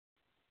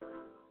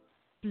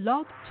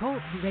Blog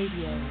Talk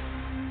Radio.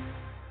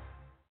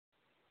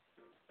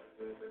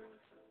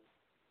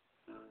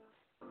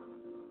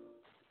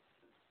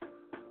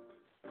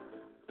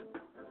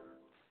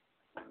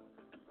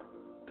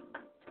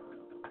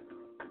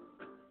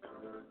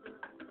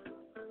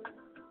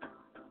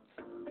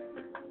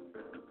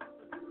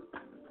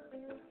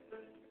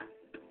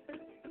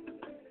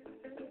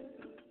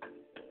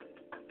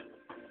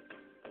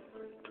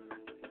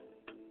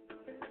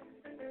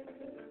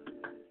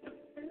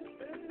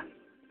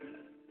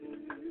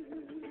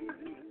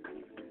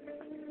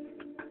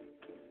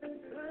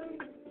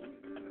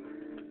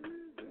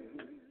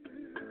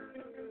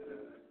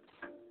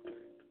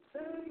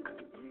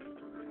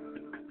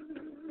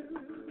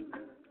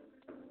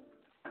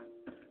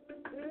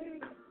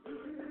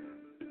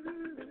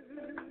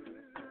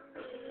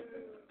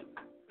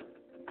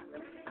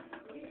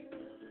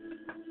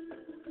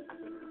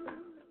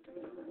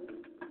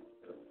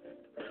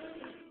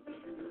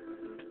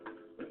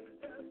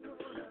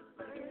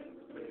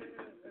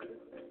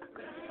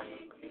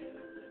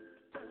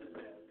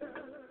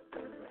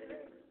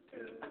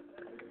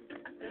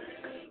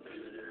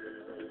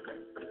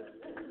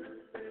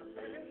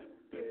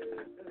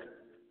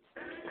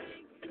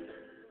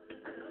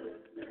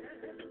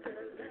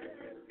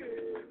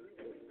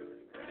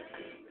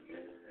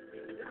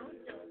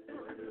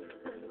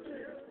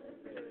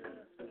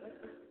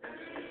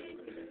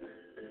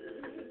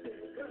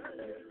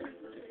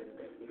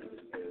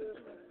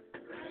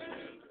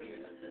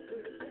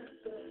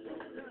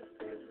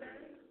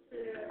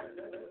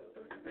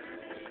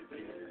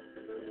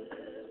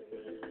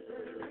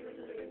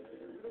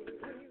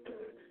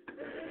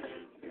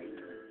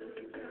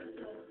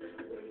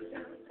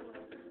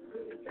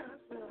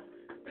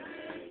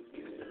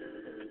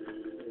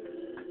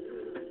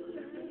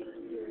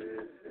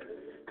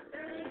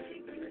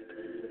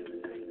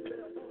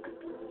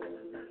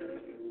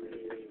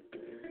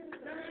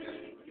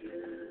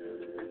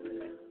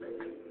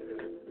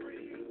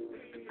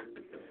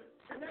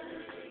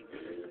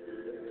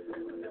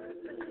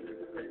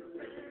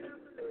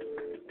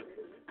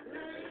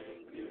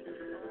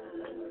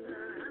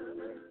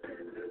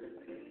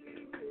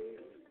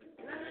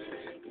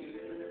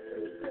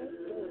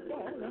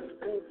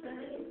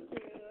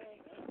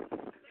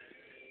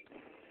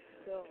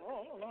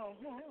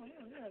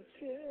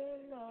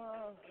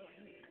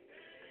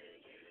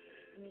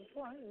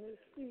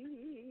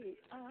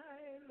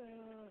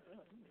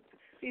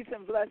 Peace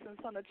and blessings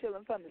from the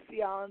children from the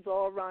Sea Islands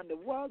all around the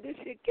world. This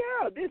your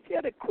girl, this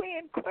your the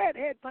Queen Quet,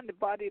 head from the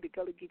body of the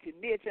Gullah Geechee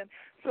Nation.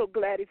 So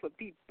glad for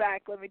be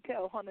back. Let me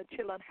tell Hunter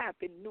children,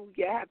 Happy New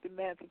Year, Happy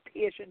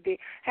Emancipation Day,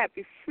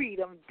 Happy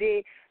Freedom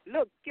Day.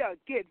 Look, y'all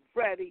get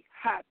ready.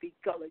 Happy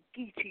Gullah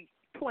Geechee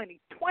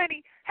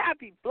 2020.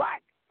 Happy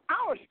Black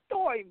Our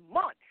Story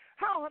Month.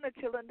 How Hunter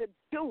children to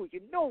do?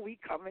 You know we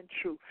coming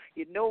true.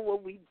 You know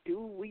what we do.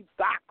 We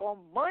back on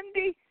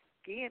Monday.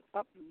 Again,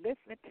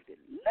 upliftment to the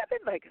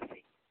living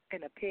legacy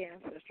and a pay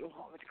ancestral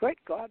homage. Great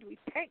God, we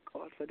thank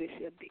God for this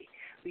year day.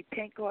 We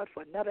thank God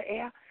for another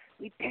air.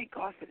 We thank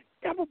God for the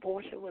double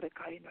portion with a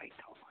cutting right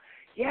now.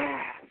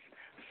 Yes.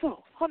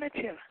 So, Hunter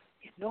children,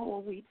 you know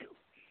what we do.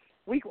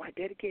 We're going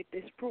to dedicate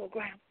this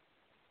program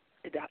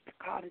to Dr.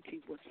 Carter G.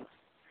 Woodson.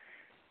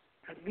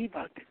 Because we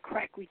about to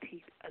crack we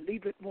teeth a little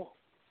bit more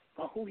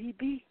for who he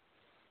be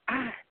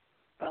and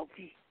about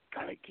the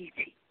Gullah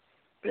Geechee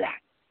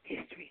Black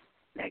History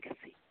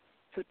Legacy.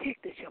 So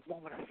take this your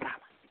moment of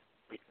silence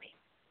with me.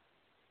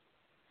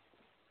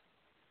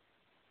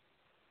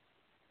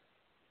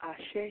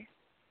 Ashe,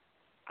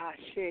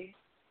 Ashe,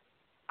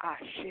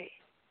 Ashe.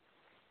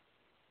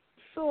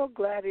 So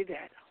glad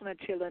that I'm not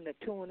chilling to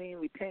tune in.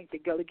 We thank the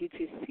Gullah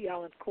Geechee Sea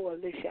Island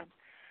Coalition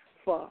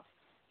for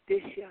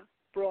this year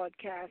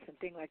broadcast and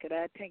things like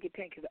that. Thank you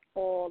to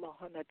all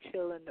 100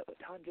 children,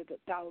 hundreds of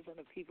thousands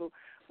of people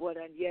what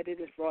and yet it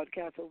is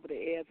broadcast over the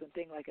airs and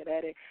things like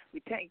that.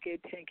 We thank you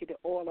to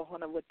all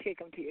 100 will take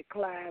them to your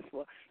class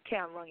or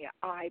camera on your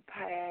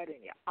iPad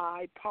and your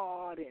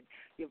iPod and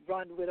you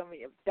run with them and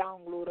you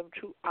download them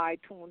through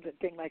iTunes and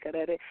things like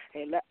that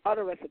and let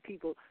other rest of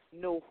people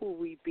know who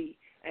we be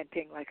and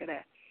things like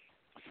that.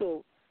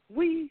 So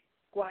we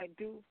going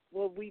to do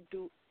what we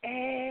do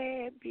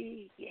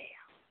every year.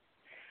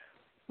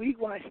 We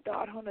going to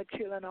start Hunter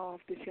chilling off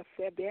this year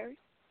February,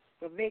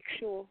 but make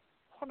sure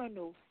Hunter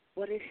know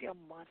what is your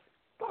month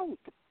about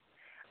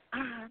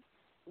and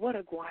what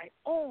are going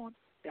on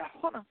that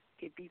Hunter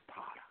can be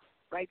part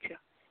of right here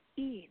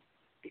in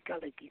the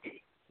Gullah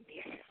Geechee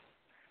Nation.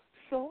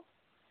 So,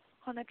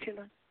 Hunter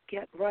chilling,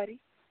 get ready,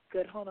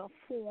 get Hunter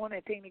phone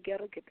and thing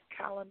together, get the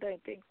calendar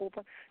and thing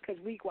open, because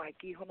we going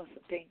to give Hunter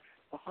some things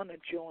for Hunter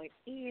join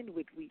in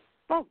with we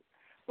both.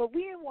 But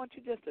we didn't want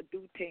you just to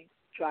do things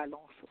dry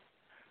long so.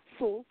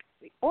 So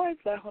we always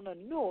let her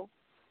know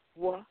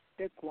what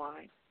they're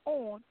going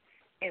on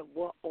and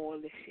what all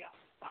this year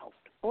about.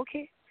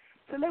 Okay?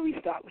 So let me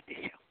start with this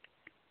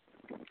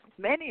show.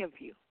 Many of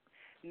you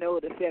know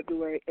that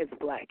February is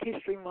Black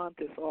History Month.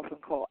 It's often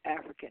called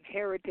African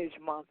Heritage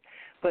Month,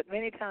 but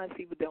many times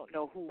people don't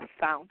know who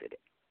founded it.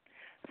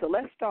 So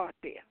let's start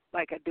there,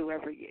 like I do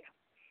every year.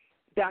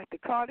 Dr.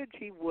 Carter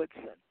G.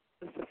 Woodson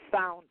is the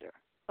founder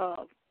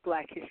of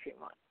Black History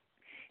Month.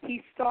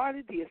 He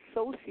started the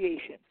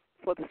Association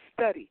for the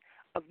Study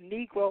of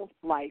Negro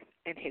Life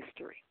and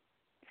History.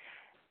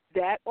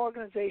 That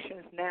organization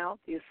is now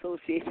the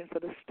Association for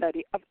the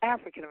Study of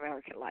African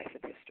American Life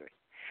and History.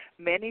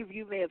 Many of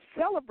you may have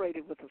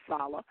celebrated with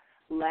Asala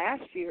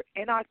last year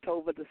in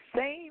October, the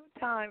same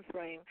time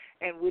frame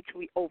in which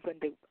we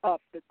opened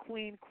up the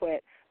Queen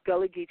Quet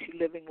Gullah Geechee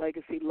Living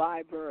Legacy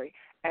Library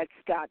at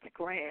Scotts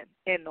Grand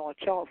in North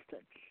Charleston,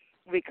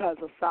 because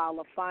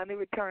Asala finally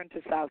returned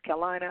to South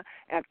Carolina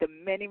after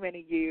many,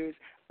 many years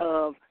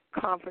of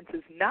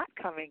conferences not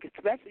coming,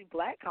 especially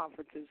black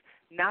conferences,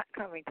 not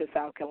coming to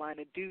South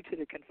Carolina due to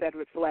the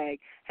Confederate flag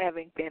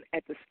having been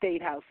at the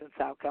State House in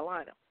South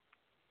Carolina.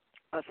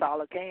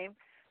 Asala came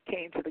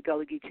to the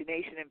Gullah Geechee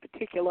Nation in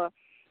particular,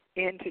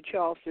 into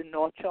Charleston,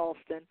 North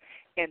Charleston,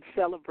 and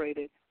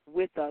celebrated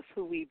with us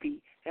who we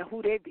be and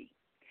who they be.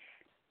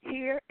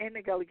 Here in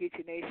the Gullah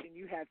Geechee Nation,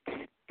 you have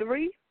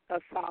 3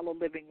 Asala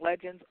living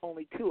legends,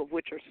 only 2 of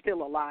which are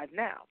still alive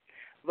now.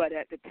 But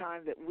at the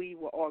time that we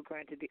were all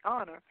granted the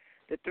honor,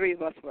 the 3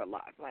 of us were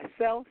alive.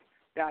 Myself,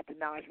 Dr.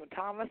 Najma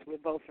Thomas, we're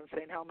both from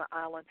St. Helena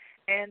Island,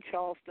 and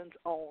Charleston's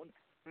own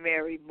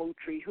Mary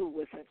Moutry, who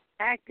was an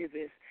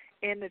activist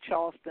in the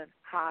Charleston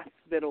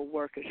hospital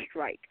workers'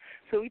 strike.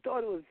 So we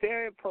thought it was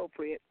very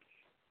appropriate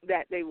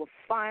that they were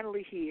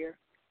finally here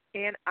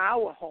in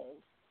our home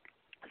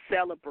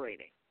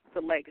celebrating the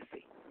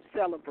legacy,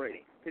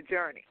 celebrating the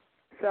journey,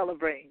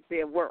 celebrating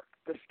their work,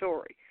 the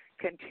story,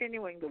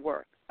 continuing the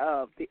work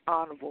of the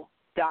Honorable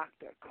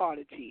Dr.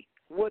 Carter G.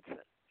 Woodson.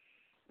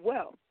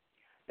 Well,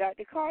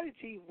 Dr. Carter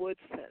G.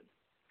 Woodson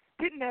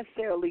didn't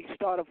necessarily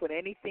start off with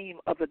any theme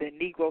other than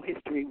Negro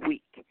History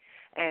Week.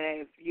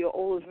 And if you're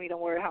old as me,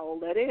 don't worry how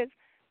old that is.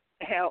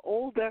 How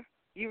older,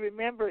 you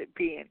remember it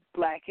being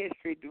Black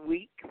History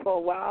Week for a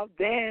while,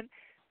 then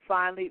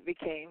finally it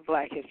became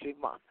Black History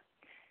Month.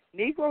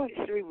 Negro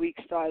History Week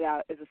started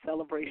out as a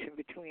celebration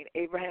between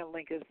Abraham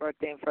Lincoln's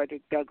birthday and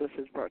Frederick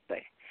Douglass's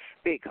birthday,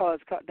 because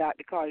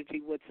Dr. Carter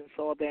G. Woodson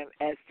saw them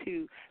as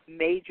 2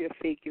 major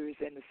figures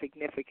in the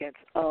significance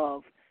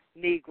of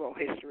Negro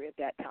history at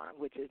that time,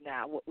 which is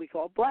now what we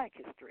call Black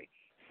history.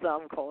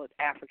 Some call it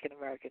African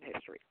American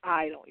history.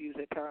 I don't use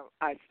the term.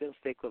 I still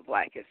stick with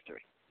Black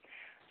history.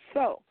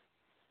 So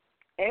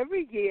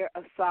every year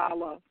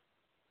Asala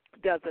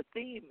does a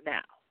theme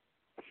now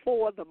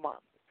for the month,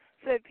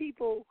 so that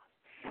people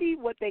see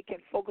what they can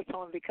focus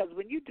on, because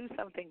when you do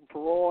something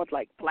broad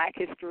like Black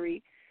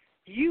history,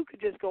 you could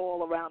just go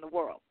all around the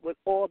world with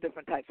all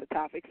different types of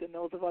topics. And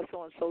those of us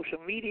on social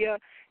media,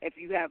 if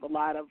you have a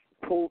lot of,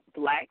 quote,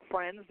 black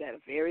friends that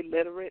are very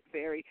literate,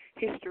 very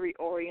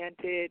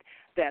history-oriented,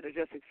 that are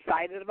just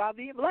excited about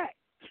being black,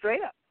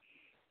 straight up,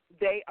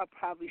 they are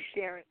probably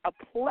sharing a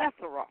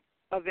plethora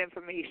of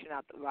information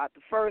out about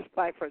the first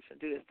black person to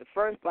do this, the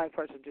first black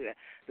person to do that,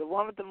 the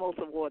one with the most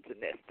awards in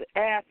this, the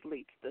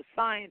athletes, the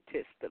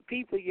scientists, the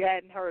people you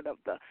hadn't heard of,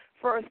 the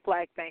first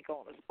black bank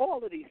owners,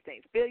 all of these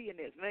things,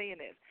 billionaires,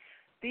 millionaires.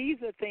 These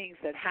are things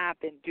that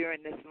happen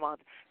during this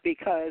month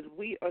because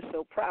we are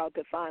so proud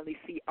to finally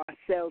see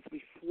ourselves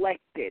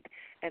reflected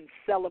and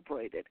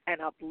celebrated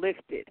and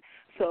uplifted.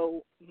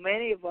 So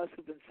many of us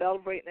who've been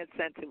celebrating it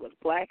since it was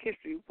Black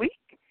History Week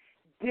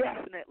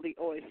definitely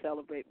always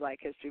celebrate Black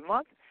History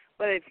Month.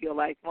 But if you're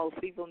like most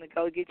people in the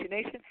Gullah Geechee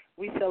Nation,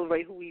 we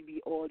celebrate who we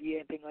be all year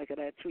and things like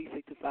that,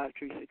 365,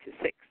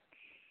 366.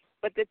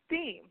 But the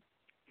theme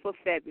for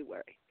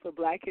February, for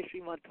Black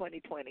History Month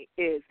 2020,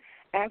 is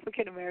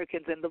African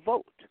Americans in the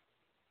vote.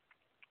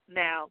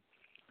 Now,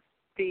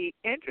 the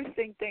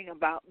interesting thing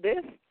about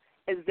this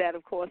is that,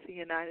 of course, in the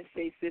United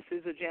States, this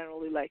is a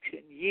general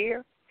election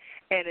year,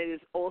 and it is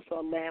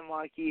also a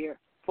landmark year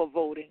for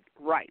voting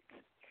rights.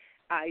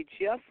 I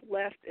just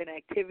left an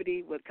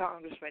activity with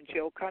Congressman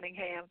Joe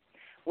Cunningham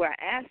where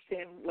I asked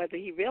him whether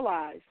he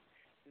realized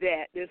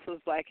that this was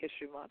Black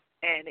History Month,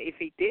 and if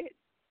he did,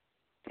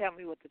 tell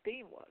me what the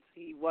theme was.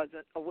 He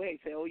wasn't aware. He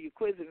said, "Oh, you're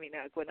quizzing me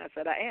now, Quinn." I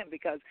said, "I am,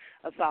 because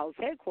Asala's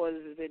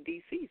headquarters is in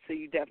D.C., so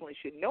you definitely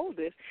should know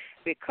this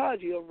because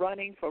you're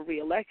running for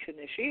re-election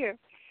this year,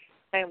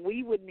 and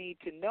we would need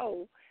to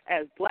know,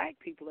 as black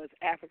people, as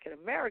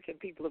African-American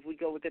people, if we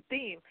go with the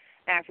theme,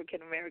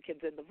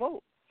 African-Americans in the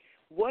vote,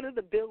 what are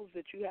the bills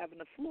that you have on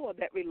the floor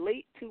that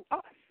relate to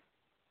us?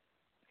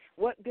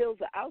 What bills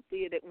are out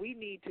there that we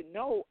need to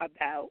know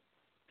about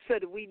so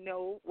that we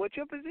know what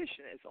your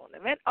position is on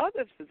them and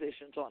others'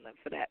 positions on them,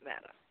 for that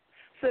matter,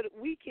 so that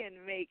we can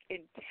make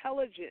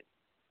intelligent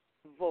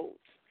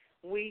votes.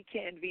 We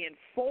can be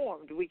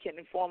informed. We can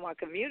inform our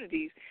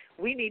communities.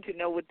 We need to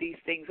know what these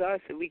things are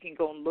so we can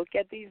go and look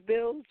at these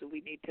bills. Do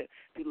we need to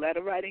do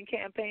letter writing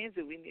campaigns?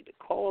 Do we need to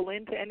call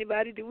in to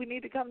anybody? Do we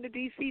need to come to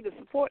D.C. to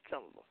support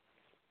some of them?"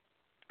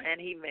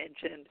 And he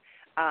mentioned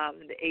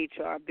the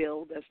H.R.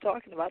 bill that's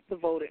talking about the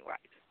voting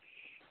rights.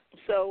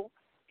 So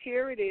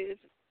here it is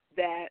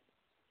that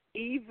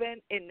even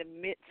in the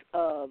midst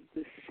of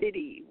the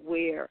city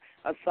where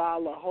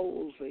Asala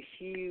holds a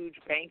huge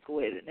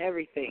banquet and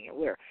everything, and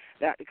where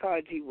Dr.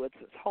 Carji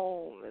Woodson's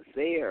home is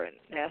there, and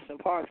National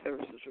Park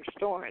Service is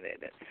restoring it,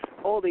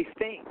 and all these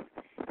things,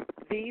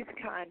 these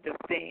kind of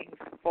things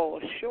fall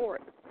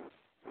short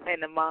in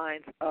the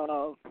minds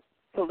of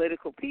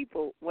political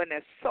people when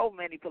there's so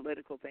many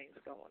political things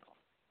going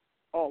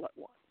on all at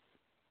once.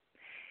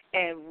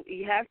 And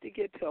we have to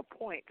get to a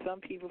point. Some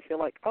people feel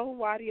like, oh,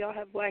 why do y'all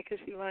have Black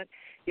History Month?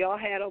 Y'all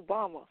had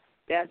Obama.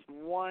 That's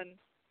one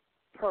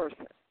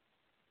person,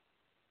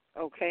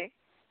 okay?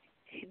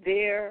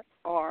 There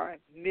are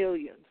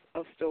millions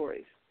of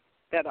stories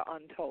that are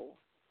untold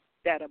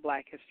that are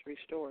Black history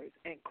stories,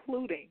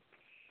 including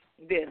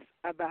this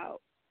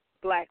about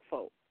Black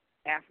folk,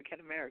 African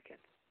Americans,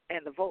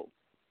 and the vote.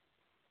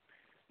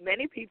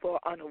 Many people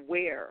are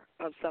unaware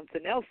of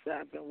something else that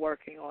I've been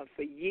working on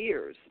for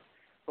years.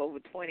 For over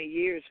 20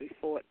 years, we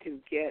fought to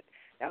get,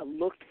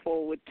 looked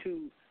forward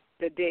to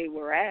the day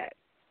we're at,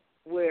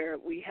 where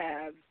we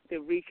have the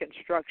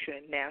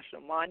Reconstruction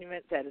National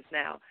Monument that is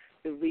now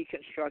the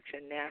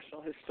Reconstruction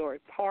National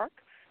Historic Park,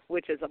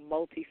 which is a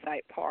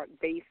multi-site park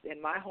based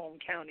in my home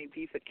county,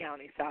 Beaufort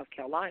County, South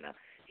Carolina,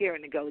 here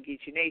in the Gullah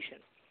Geechee Nation.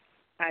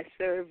 I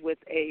serve with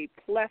a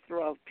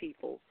plethora of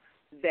people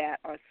that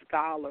are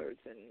scholars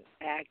and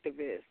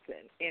activists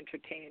and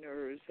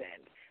entertainers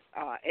and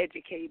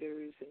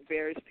educators and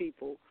various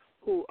people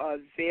who are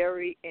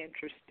very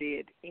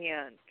interested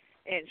in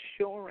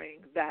ensuring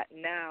that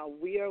now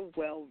we are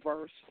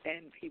well-versed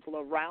and people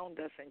around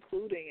us,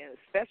 including and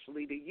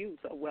especially the youth,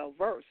 are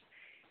well-versed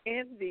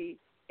in the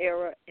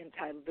era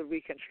entitled the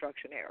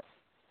Reconstruction era.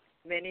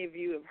 Many of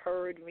you have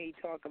heard me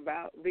talk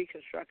about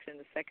Reconstruction,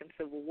 the Second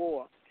Civil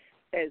War,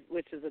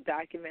 which is a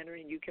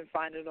documentary, and you can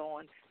find it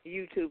on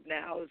YouTube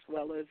now as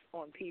well as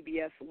on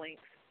PBS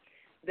links,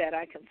 that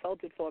I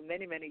consulted for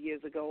many, many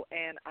years ago,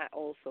 and I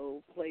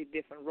also played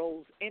different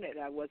roles in it.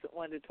 I wasn't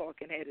one of the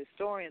talking head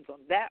historians on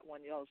that one.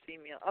 Y'all see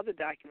me on other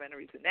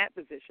documentaries in that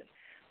position.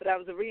 But I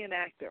was a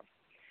reenactor,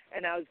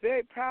 and I was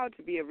very proud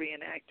to be a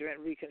reenactor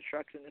in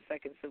Reconstruction, the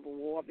Second Civil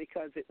War,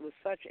 because it was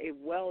such a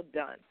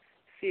well-done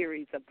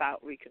series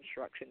about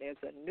Reconstruction. There's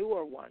a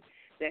newer one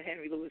that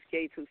Henry Louis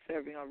Gates, who's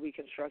serving on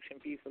Reconstruction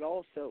Beaufort,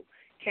 also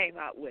came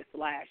out with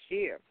last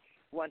year.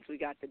 Once we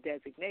got the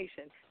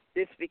designation,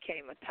 this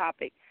became a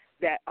topic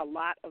that a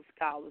lot of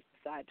scholars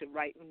decided to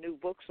write new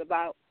books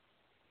about.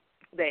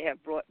 They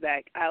have brought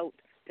back out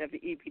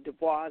W.E.B. Du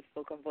Bois'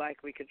 book on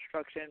Black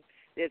Reconstruction.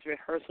 There's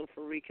Rehearsal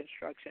for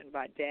Reconstruction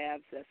by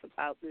Dabbs that's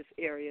about this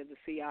area, the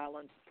Sea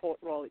Island, Port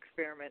Royal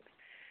experiments,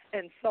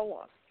 and so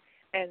on.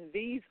 And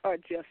these are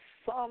just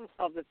some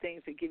of the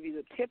things that give you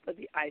the tip of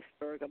the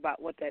iceberg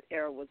about what that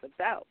era was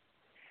about.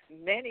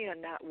 Many are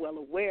not well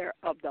aware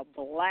of the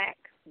Black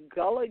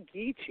Gullah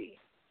Geechee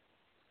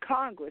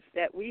Congress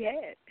that we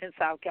had in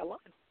South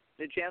Carolina,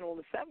 the General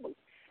Assembly,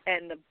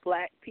 and the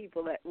Black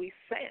people that we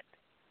sent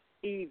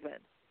even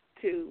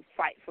to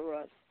fight for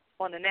us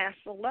on a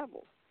national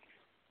level.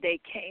 They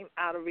came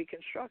out of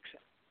Reconstruction.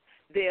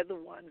 They're the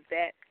ones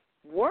that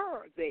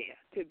were there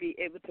to be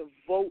able to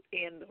vote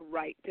in the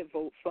right to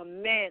vote for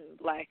men,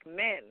 Black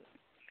men,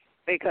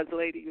 because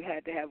later you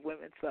had to have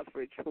women's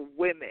suffrage for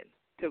women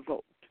to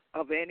vote,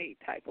 of any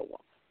type of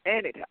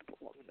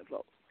woman to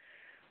vote.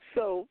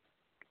 So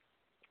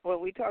when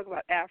we talk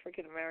about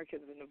African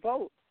Americans in the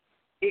vote,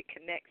 it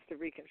connects to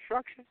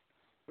Reconstruction.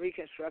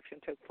 Reconstruction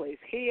took place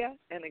here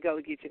in the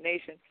Gullah Geechee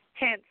Nation,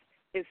 hence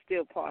it's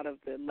still part of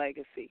the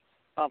legacy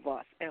of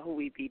us and who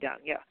we be down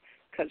here,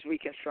 because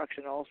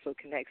Reconstruction also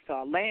connects to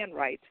our land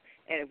rights,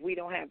 and if we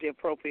don't have the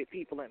appropriate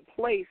people in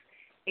place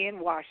in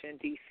Washington,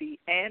 D.C.,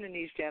 and in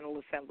these general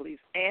assemblies,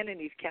 and in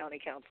these county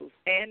councils,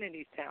 and in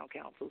these town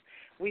councils,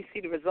 we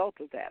see the result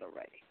of that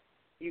already.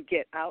 You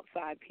get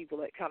outside people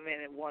that come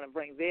in and want to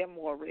bring their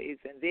mores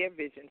and their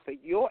vision for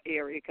your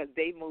area because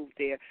they moved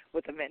there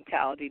with a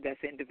mentality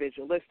that's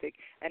individualistic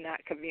and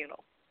not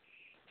communal.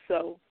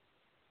 So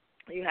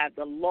you have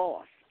the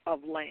loss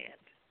of land.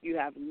 You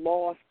have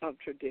loss of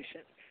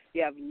tradition.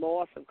 You have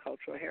loss of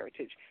cultural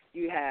heritage.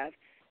 You have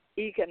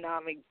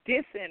economic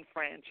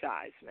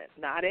disenfranchisement,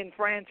 not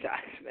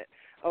enfranchisement,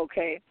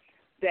 okay,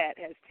 that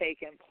has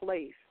taken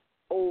place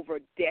over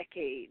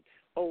decades,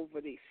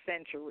 over these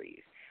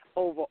centuries,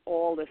 over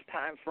all this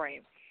time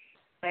frame,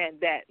 and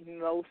that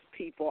most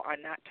people are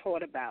not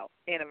taught about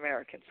in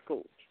American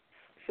schools.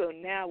 So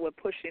now we're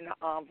pushing the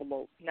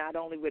envelope, not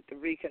only with the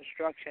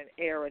Reconstruction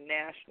era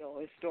National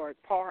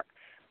Historic Park,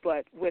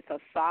 but with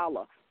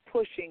ASALH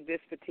pushing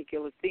this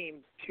particular theme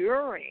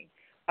during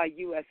a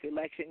U.S.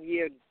 election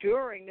year,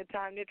 during the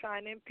time they're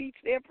trying to impeach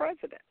their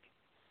president.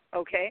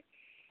 Okay?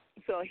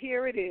 So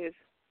here it is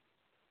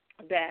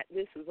that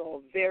this is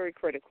all very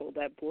critical,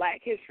 that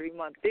Black History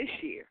Month this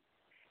year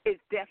is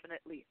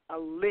definitely a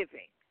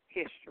living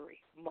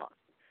history month.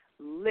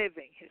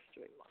 Living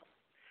history month.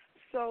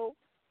 So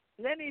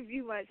many of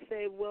you might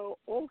say, well,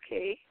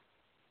 okay,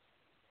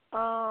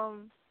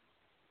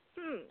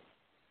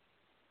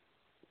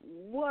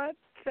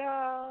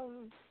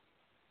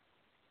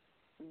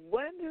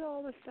 when did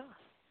all this start?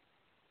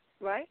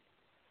 right?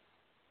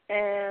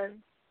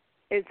 And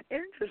it's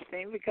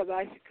interesting because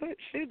I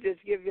should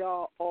just give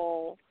y'all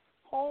all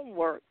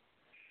homework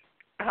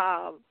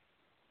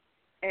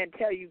and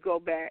tell you go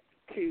back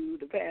to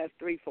the past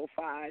 3, 4,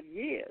 5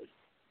 years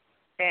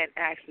and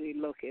actually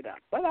look it up.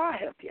 But I'll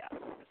help you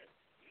out.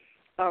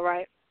 All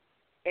right?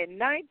 In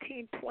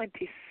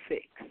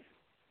 1926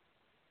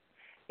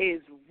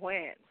 is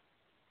when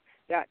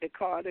Dr.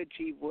 Carter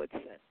G.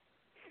 Woodson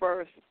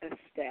first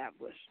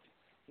established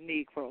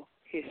Negro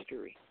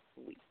History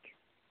Week.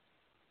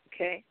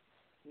 Okay?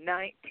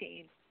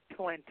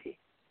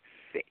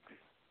 1926.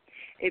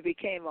 It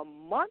became a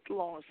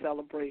month-long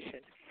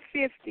celebration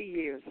 50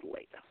 years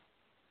later.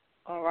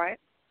 All right?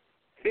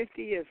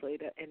 50 years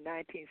later in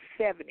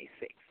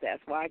 1976.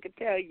 That's why I can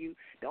tell you,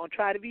 don't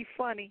try to be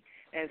funny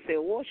and say,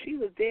 well, she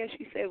was there.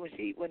 She said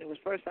when it was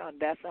first on.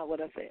 That's not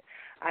what I said.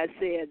 I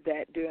said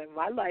that during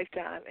my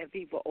lifetime, and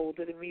people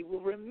older than me will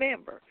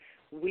remember,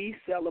 we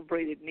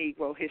celebrated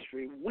Negro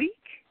History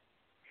Week.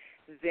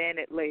 Then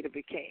it later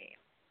became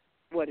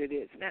what it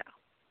is now,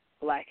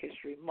 Black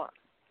History Month.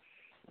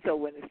 So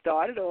when it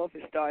started off,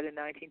 it started in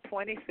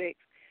 1926.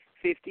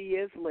 50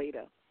 years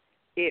later,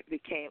 it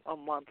became a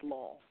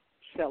month-long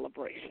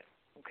celebration.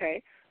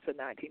 Okay? So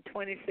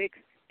 1926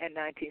 and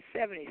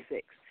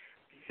 1976,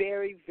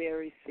 very,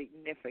 very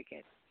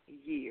significant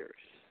years.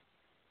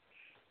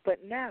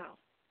 But now,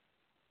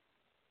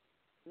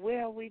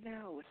 where are we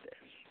now with this?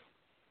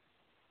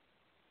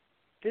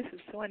 This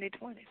is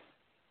 2020.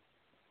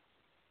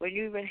 When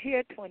you even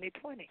hear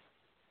 2020,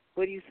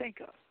 what do you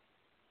think of?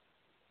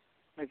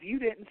 If you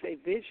didn't say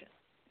vision,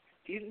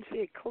 if you didn't see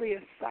a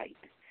clear sight,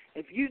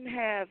 if you didn't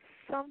have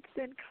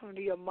something come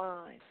to your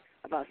mind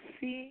about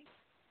seeing,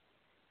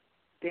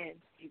 then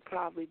you're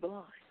probably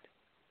blind.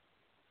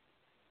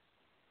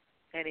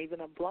 And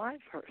even a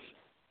blind person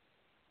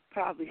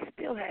probably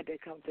still had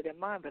that come to their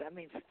mind, but I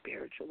mean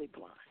spiritually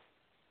blind,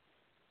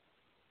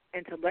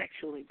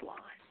 intellectually blind,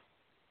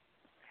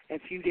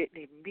 if you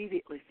didn't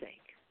immediately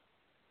think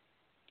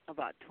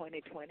about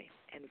 2020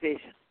 and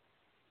vision.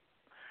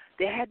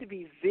 There had to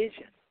be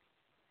vision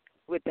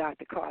with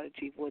Dr. Carter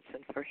G.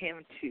 Woodson for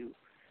him to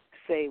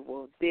say,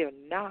 well, they're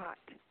not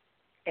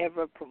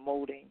ever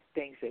promoting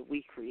things that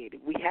we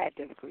created. We had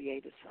to have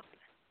created something.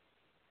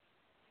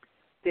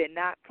 They're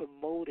not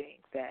promoting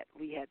that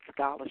we had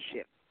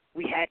scholarship.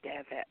 We had to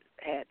have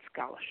had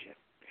scholarship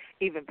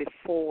even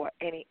before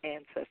any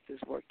ancestors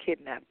were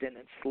kidnapped and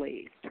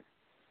enslaved.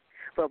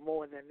 But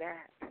more than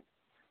that,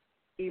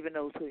 even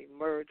those who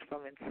emerged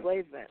from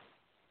enslavement,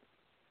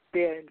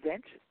 they're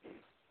inventions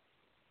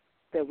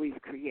that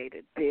we've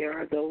created. There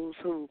are those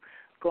who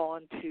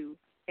gone to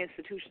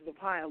institutions of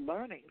higher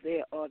learning.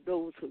 There are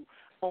those who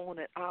own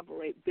and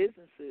operate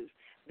businesses.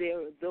 There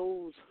are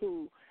those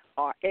who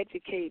are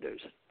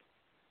educators.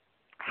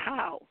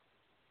 How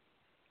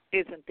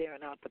isn't there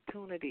an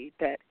opportunity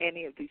that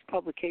any of these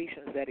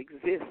publications that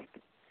exist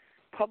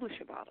publish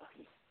about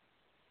us?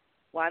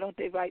 Why don't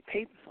they write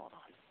papers on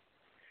us?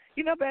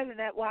 You know better than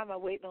that, why am I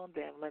waiting on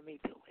them? Let me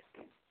do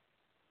it.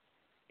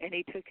 And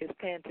he took his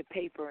pen to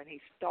paper and he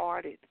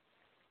started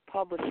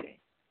publishing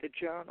the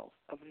Journal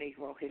of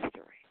Negro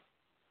History.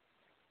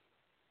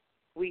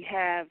 We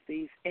have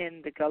these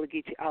in the Gullah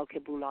Geechee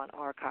Al-Kibulan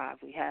archive.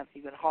 We have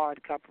even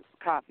hard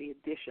copy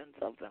editions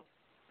of them.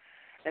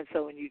 And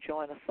so when you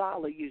join a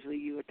SALA, usually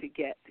you are to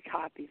get the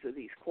copies of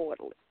these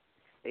quarterly.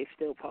 They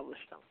still publish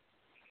them.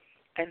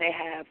 And they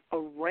have a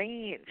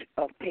range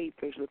of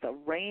papers with a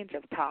range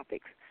of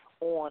topics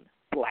on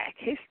black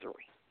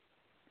history.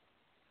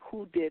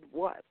 Who did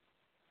what?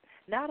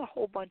 Not a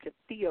whole bunch of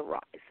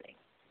theorizing,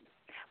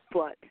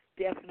 but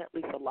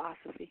definitely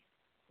philosophy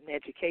and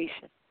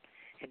education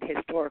and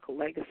historical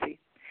legacy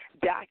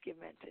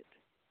documented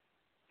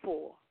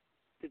for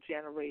the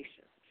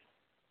generations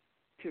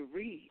to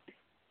read.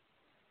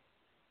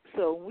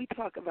 So when we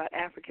talk about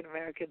African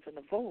Americans and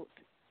the vote,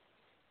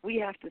 we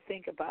have to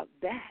think about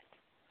that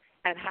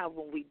and how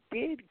when we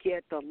did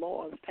get the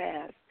laws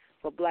passed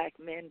for black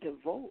men to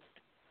vote,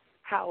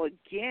 how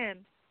again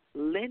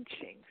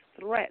lynchings,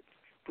 threats,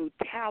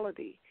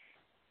 brutality,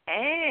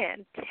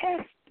 and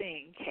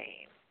testing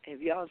came. If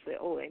y'all say,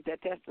 oh, ain't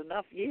that test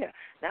enough? Yeah.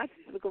 Now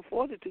she's looking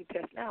for the two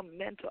tests. Now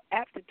mental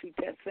aptitude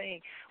test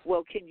saying,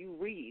 well, can you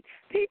read?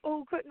 People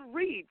who couldn't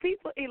read,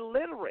 people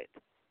illiterate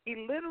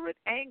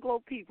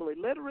Anglo people,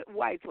 illiterate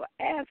whites were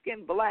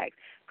asking blacks,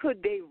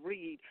 could they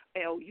read?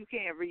 Oh, you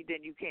can't read,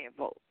 then you can't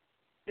vote.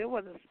 There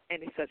wasn't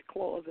any such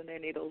clause in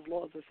any of those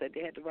laws that said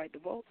they had the right to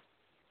vote,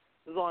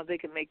 as long as they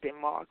could make their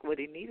mark where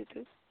they needed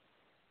to.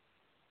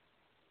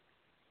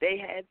 They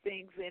had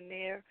things in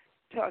there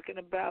talking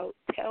about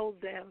tell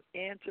them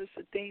answers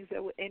to things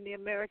that were in the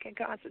American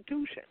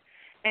Constitution.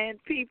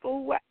 And people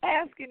who were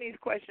asking these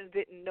questions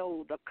didn't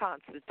know the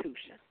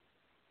Constitution.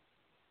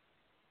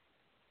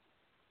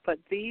 But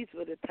these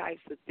were the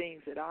types of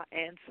things that our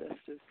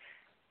ancestors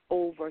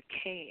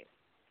overcame.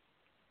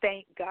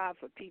 Thank God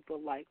for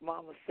people like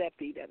Mama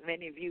Seppi, that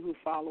many of you who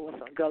follow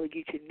us on Gullah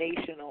Geechee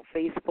Nation on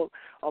Facebook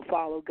or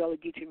follow Gullah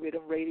Geechee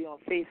Rhythm Radio on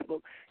Facebook,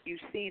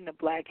 you've seen the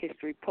Black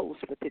History post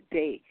for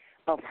today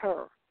of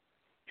her,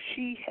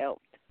 she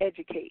helped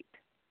educate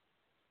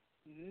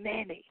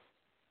many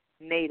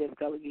Native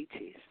Gullah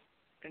Geechees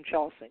in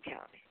Charleston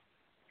County,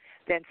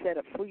 then set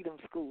up freedom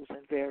schools in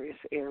various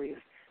areas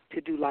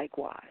to do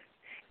likewise.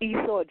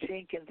 Esau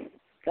Jenkins,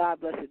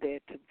 God bless it there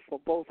for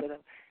both of them,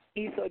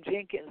 Esau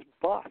Jenkins'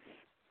 bus,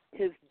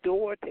 his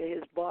door to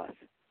his bus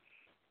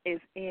is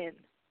in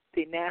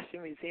the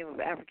National Museum of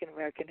African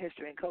American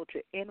History and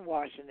Culture in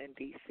Washington,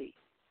 D.C.,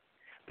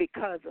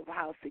 because of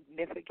how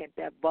significant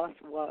that bus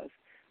was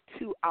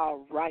to our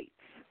rights,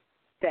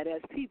 that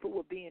as people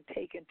were being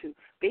taken to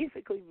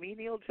basically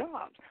menial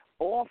jobs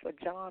off of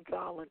Johns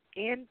Island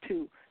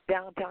into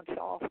downtown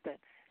Charleston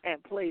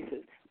and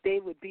places, they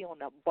would be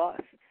on a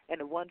bus, and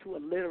the ones who were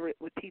literate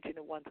were teaching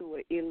the ones who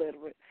were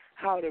illiterate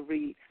how to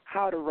read,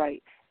 how to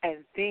write,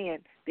 and then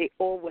they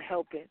all were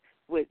helping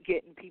with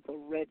getting people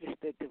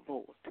registered to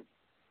vote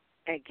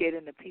and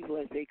getting the people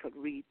as they could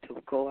read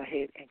to go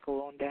ahead and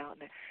go on down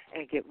there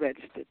and get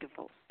registered to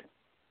vote.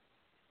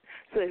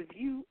 So if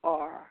you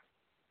are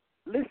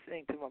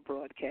listening to my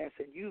broadcast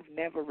and you've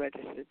never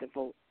registered to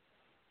vote,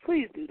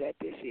 please do that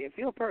this year. If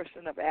you're a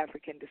person of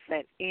African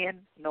descent in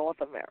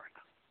North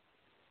America,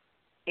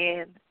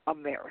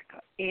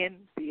 in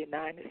the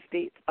United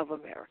States of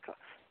America,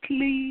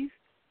 please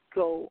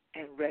go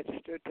and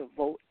register to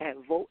vote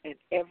and vote in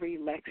every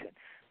election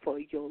for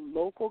your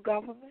local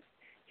government,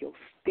 your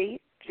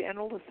state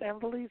general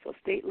assemblies or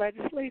state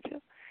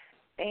legislature,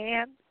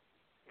 and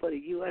for the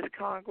U.S.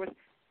 Congress,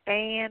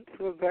 and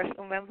for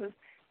congressional members,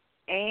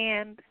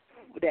 and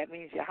that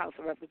means your House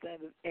of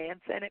Representatives and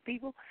Senate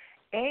people,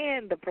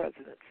 and the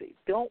presidency.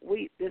 Don't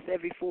wait this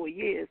every 4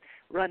 years,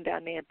 run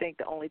down there and think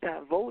the only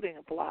time voting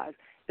applies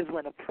is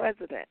when a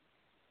president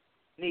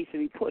needs to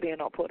be put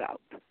in or put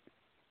out.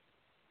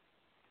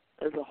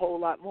 There's a whole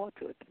lot more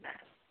to it than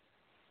that.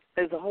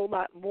 There's a whole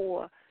lot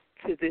more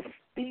to this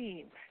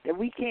theme that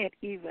we can't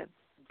even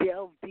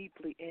delve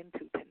deeply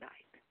into tonight.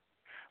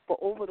 But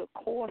over the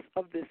course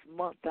of this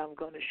month, I'm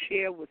going to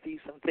share with you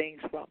some things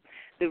from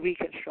the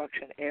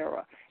Reconstruction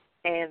era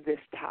and this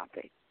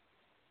topic.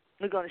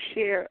 We're going to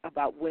share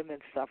about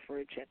women's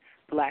suffrage and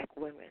black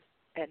women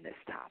and this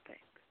topic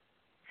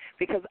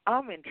because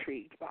I'm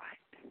intrigued by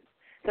it.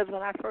 Because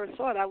when I first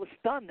saw it, I was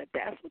stunned that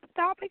that's what the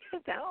topic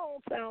is. That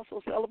don't sound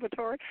so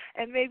celebratory.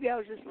 And maybe I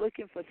was just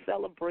looking for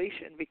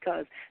celebration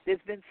because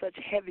there's been such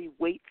heavy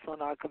weights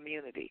on our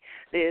community.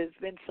 There's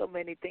been so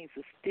many things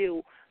that are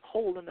still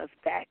holding us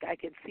back. I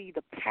can see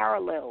the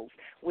parallels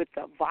with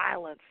the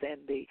violence and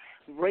the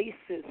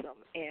racism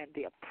and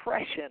the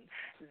oppression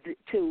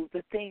to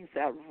the things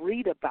that I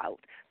read about,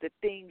 the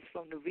things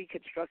from the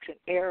Reconstruction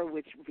era,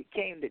 which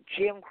became the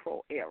Jim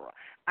Crow era.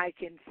 I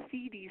can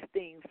see these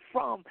things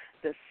from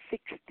the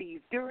 60s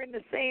during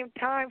the same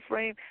time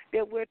frame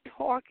that we're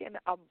talking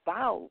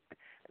about,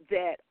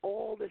 that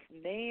all this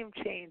name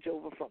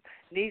changeover from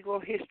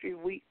Negro History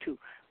Week to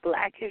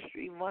Black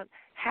History Month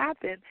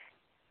happened.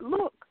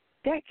 Look,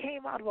 that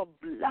came out of a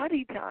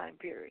bloody time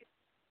period.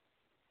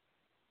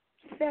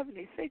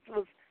 76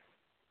 was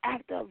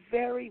after a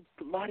very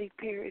bloody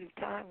period of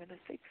time in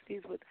the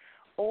 60s with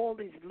all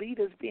these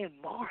leaders being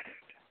martyred.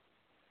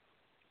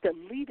 The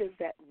leaders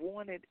that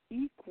wanted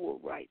equal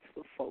rights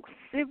for folks,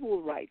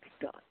 civil rights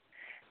done,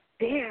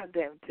 dare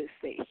them to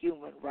say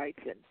human rights,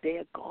 and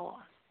they're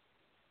gone.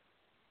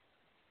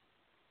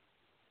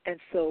 And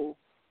so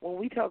when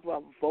we talk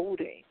about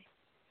voting,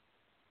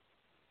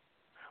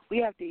 we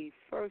have to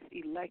first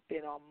elect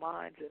in our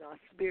minds and our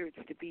spirits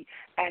to be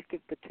active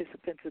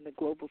participants in the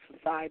global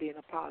society in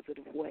a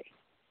positive way.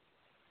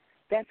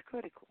 That's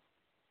critical.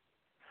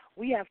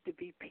 We have to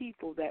be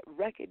people that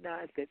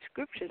recognize that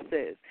Scripture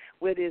says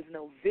where there's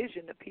no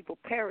vision, the people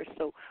perish.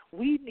 So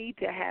we need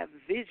to have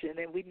vision,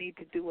 and we need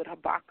to do what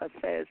Habakkuk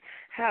says,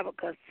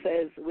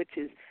 which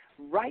is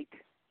write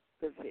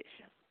the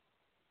vision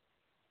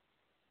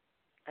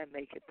and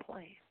make it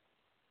plain.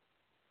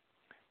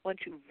 Once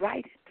you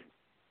write it,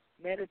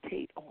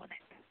 meditate on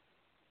it.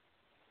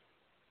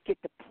 Get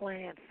the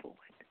plan for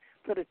it.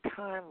 Put a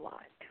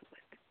timeline to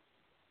it.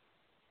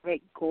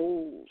 Make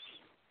goals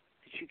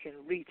that you can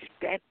reach,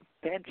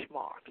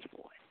 benchmarks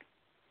for it.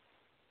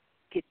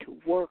 Get to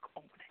work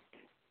on it.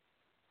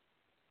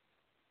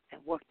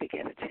 And work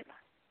together, children.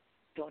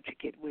 Don't you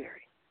get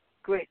weary.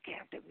 Great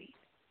camp to meet,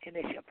 and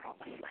it's your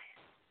promised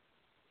land.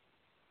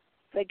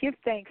 So I give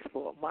thanks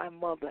for my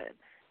mother and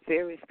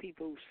various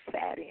people who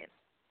sat in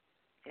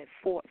and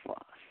fought for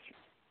us.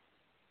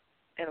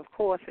 And, of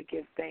course, I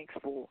give thanks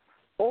for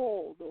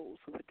all those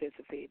who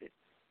participated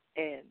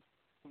in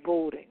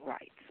voting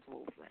rights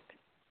movement,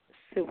 the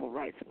civil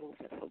rights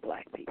movement for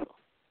black people.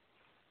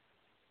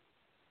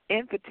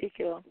 In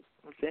particular,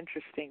 it was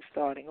interesting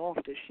starting off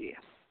this year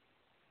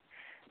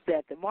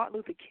that the Martin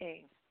Luther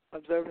King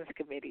Observance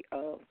Committee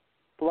of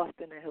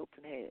Bluffton and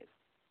Hilton Head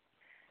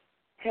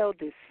held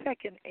the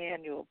second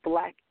annual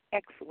Black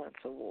Excellence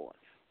Awards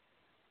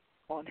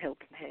on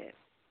Hilton Head.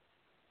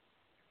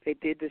 They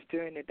did this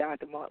during the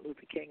Dr. Martin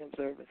Luther King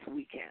Observance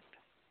Weekend.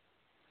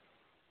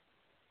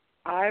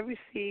 I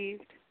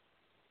received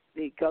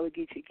the Gullah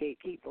Geechee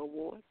Gatekeeper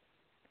Award,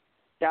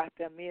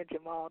 Dr. Amir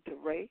Jamal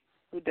Toure,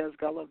 who does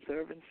Gullah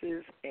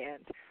observances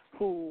and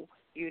who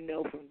you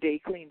know from Day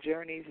Clean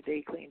Journeys,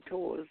 Day Clean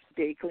Tours,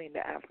 Day Clean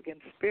the African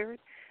Spirit,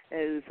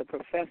 is a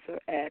professor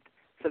at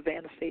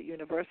Savannah State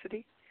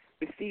University,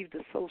 received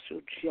the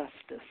Social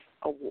Justice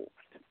Award.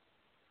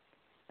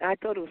 And I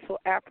thought it was so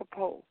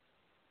apropos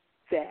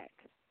that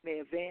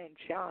Mayor Van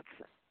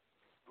Johnson,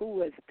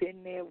 who has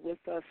been there with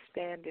us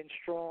standing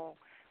strong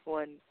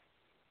when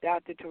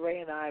Dr.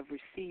 Toure and I have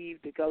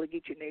received the Gullah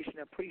Geechee Nation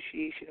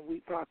Appreciation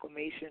Week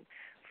proclamation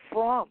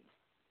from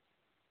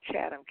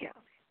Chatham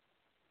County,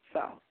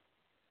 south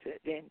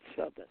to in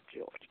southern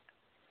Georgia,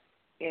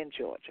 in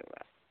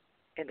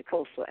the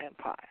coastal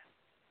empire,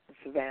 in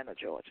Savannah,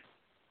 Georgia,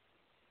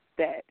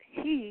 that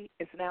he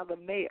is now the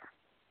mayor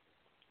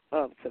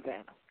of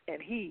Savannah,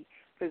 and he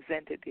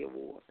presented the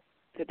award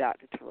to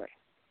Dr. Toure.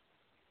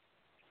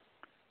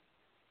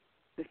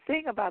 The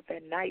thing about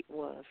that night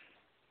was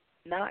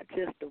not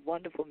just the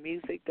wonderful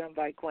music done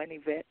by Gwen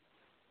Yvette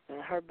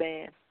and her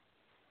band,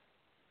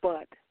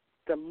 but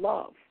the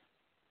love,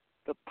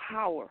 the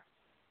power,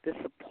 the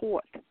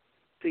support,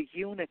 the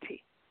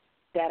unity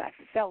that I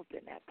felt in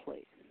that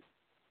place.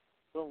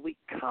 When we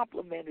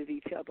complimented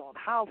each other on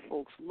how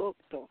folks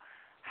looked or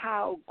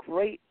how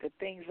great the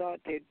things are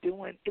they're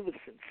doing, it was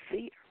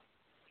sincere.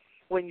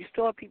 When you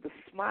saw people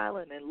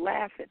smiling and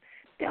laughing,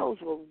 those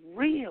were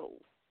real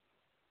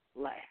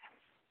laughs.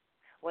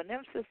 When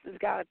them sisters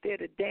got out there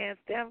to dance,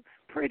 them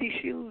pretty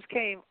shoes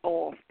came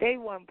off. They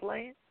weren't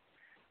playing.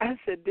 I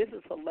said, this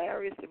is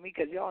hilarious to me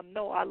because y'all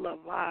know I love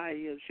my high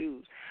heel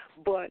shoes.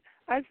 But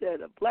I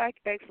said, a Black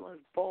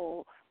Excellence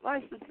Bowl, my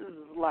sisters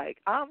is like,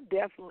 I'm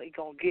definitely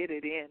going to get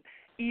it in,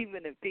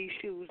 even if these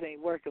shoes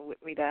ain't working with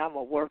me, that I'm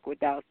going to work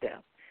without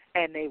them.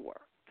 And they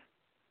worked.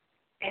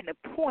 And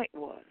the point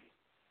was,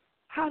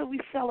 how do we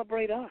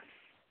celebrate us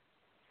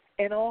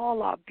and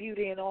all our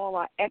beauty and all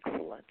our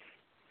excellence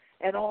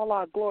and all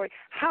our glory?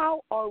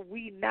 How are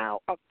we now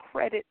a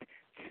credit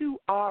to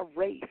our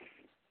race,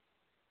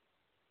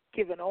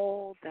 given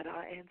all that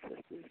our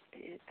ancestors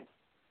did,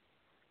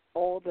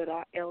 all that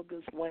our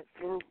elders went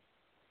through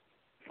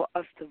for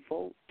us to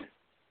vote?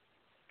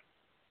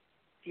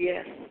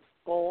 Yes,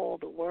 all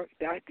the work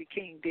Dr.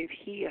 King did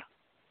here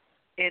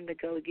in the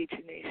Gullah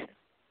Geechee Nation.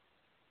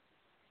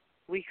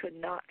 We could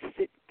not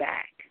sit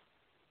back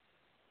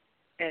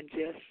and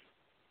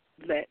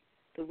just let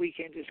the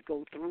weekend just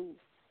go through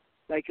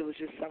like it was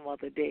just some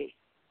other day.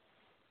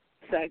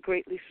 So I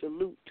greatly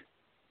salute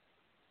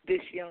this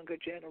younger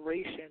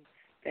generation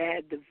that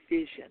had the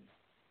vision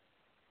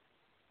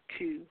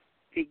to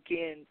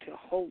begin to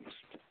host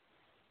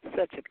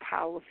such a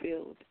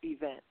power-filled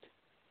event,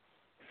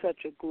 such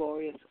a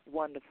glorious,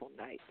 wonderful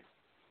night,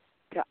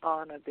 to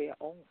honor their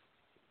own,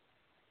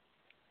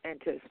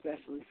 and to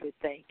especially say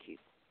thank you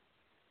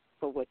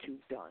for what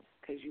you've done,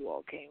 because you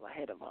all came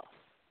ahead of us.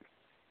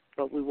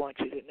 But we want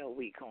you to know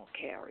we're going to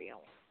carry on.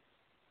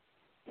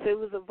 So it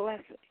was a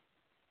blessing.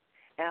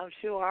 And I'm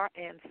sure our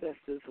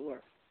ancestors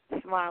were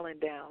smiling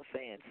down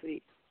saying,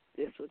 see,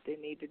 this is what they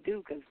need to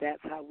do, because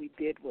that's how we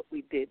did what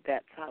we did.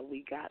 That's how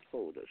we got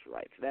voters'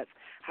 rights. That's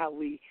how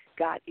we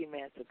got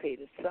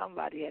emancipated.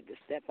 Somebody had to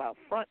step out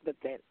front, but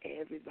then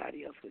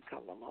everybody else would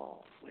come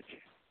along with you.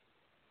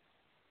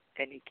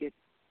 And you get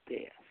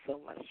there so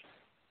much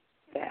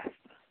faster.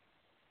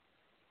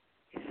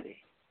 You see.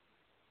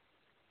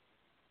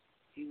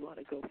 You want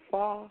to go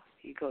far,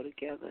 you go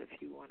together.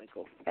 If you want to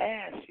go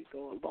fast, you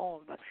go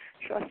alone. But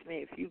trust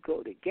me, if you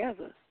go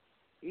together,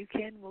 you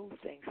can move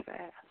things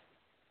fast.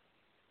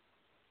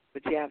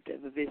 But you have to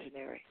have a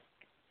visionary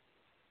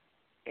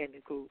in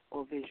the group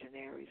or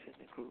visionaries in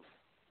the group.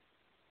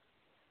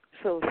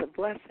 So it's a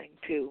blessing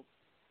to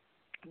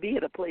be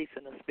at a place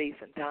and a space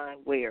and time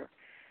where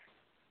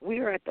we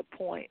are at the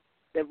point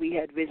that we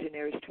had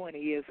visionaries 20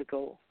 years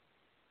ago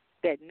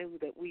that knew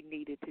that we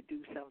needed to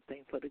do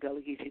something for the Gullah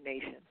Geechee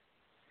Nation,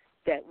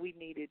 that we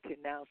needed to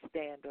now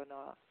stand on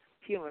our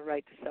human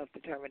right to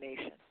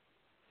self-determination.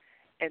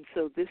 And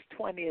so this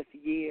 20th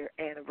year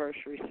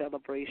anniversary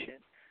celebration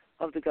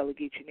of the Gullah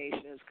Geechee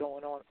Nation is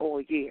going on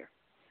all year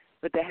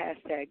with the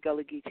hashtag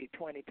Gullah Geechee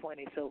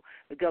 2020. So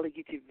the Gullah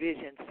Geechee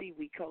vision, see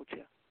we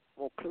culture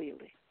more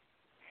clearly,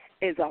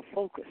 is our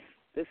focus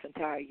this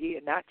entire year,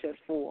 not just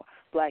for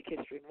Black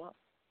History Month.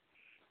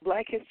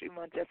 Black History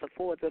Month just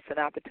affords us an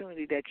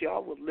opportunity that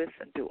y'all will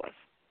listen to us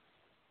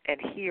and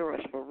hear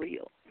us for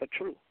real, for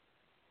true.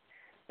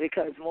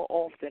 Because more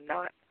often than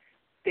not,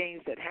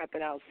 things that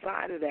happen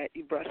outside of that,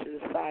 you brush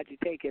it aside, you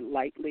take it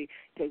lightly,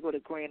 take it with a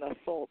grain of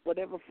salt,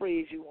 whatever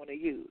phrase you want to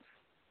use.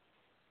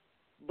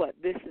 But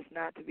this is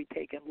not to be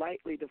taken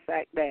lightly, the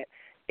fact that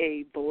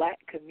a Black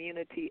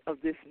community of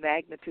this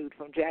magnitude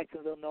from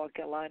Jacksonville, North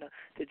Carolina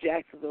to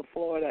Jacksonville,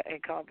 Florida,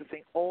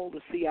 encompassing all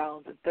the Sea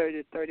Islands and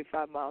 30 to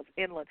 35 miles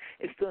inland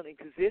is still in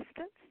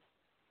existence,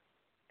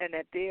 and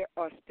that there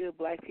are still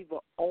Black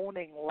people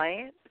owning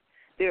land,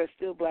 there are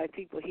still Black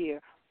people here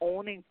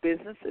owning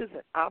businesses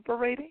and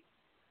operating.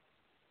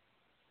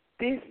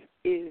 This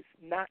is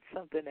not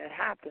something that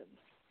happens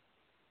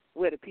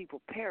where the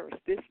people perish.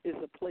 This is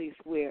a place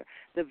where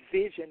the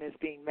vision is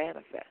being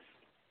manifest.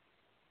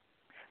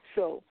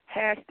 So,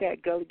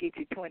 hashtag Gullah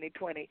Geechee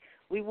 2020,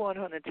 we want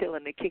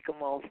Hunter-Tillin to kick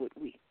them off with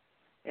we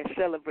and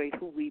celebrate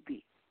who we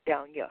be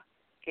down here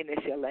in this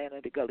here land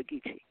of the Gullah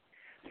Geechee.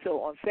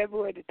 So, on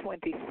February the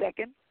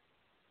 22nd,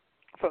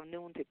 from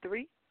noon to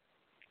 3,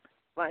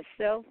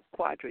 myself,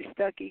 Quadre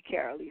Stuckey,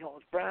 Carol Lee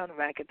Holmes Brown, and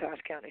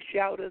McIntosh County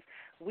Shouters,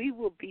 we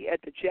will be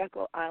at the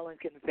Jekyll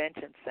Island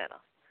Convention Center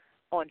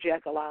on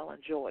Jekyll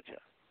Island, Georgia.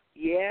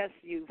 Yes,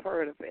 you've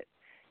heard of it.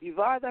 You've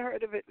either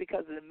heard of it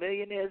because of the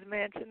Millionaire's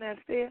Mansion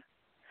that's there,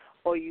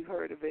 or you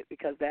heard of it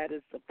because that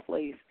is the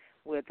place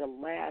where the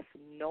last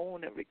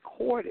known and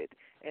recorded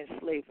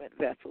enslavement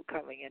vessel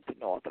coming into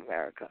North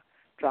America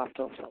dropped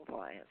off some of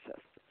our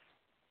ancestors.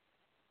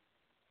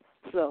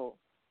 So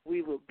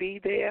we will be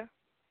there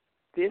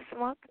this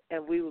month,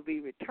 and we will be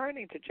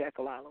returning to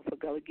Jekyll Island for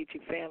Gullah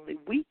Geechee Family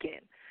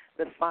Weekend,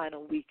 the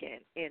final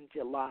weekend in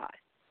July.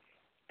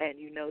 And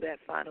you know that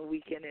final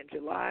weekend in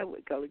July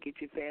with Gullah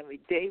Geechee Family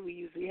Day we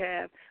usually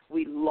have,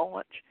 we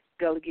launch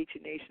Gullah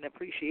Geechee Nation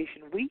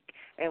Appreciation Week,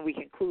 and we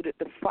conclude it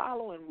the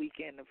following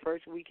weekend, the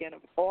first weekend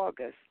of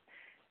August,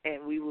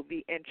 and we will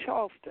be in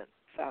Charleston,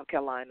 South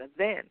Carolina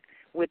then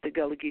with the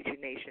Gullah Geechee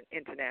Nation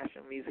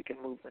International Music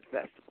and Movement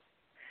Festival.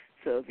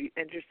 So if you're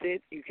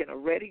interested, you can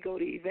already go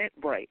to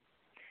Eventbrite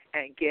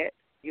and get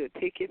your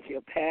tickets,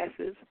 your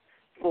passes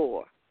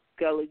for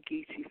Gullah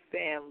Geechee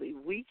Family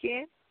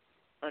Weekend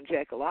on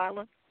Jekyll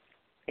Island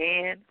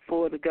and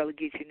for the Gullah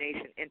Geechee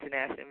Nation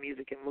International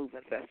Music and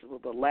Movement Festival.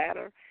 The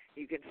latter,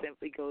 you can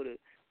simply go to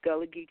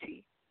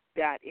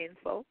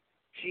gullahgeechee.info,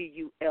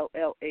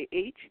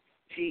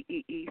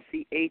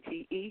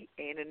 GULLAHGEECHEE,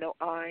 ain't no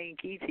I ain't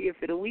Geechee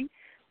if it'll we,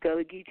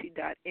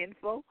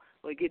 gullahgeechee.info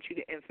will get you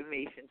the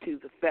information to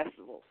the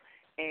festival.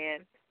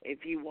 And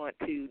if you want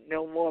to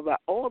know more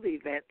about all the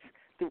events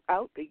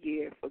throughout the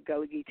year for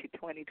Gullah Geechee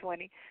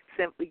 2020,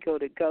 simply go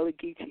to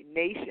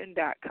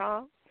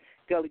gullahgeechenation.com,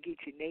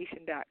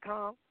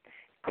 gullahgeechenation.com,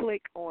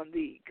 click on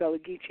the Gullah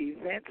Geechee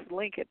events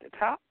link at the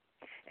top,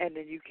 and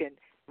then you can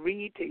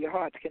read to your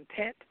heart's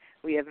content.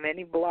 We have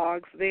many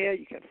blogs there.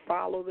 You can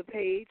follow the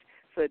page,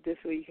 so this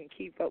way you can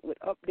keep up with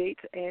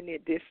updates and the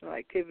additional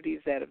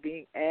activities that are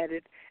being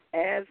added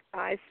as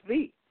I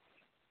speak,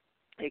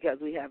 because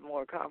we have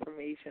more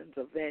confirmations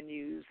of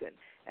venues and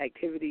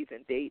activities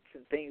and dates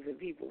and things that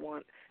people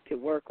want to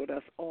work with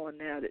us on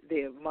now that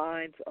their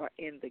minds are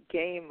in the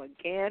game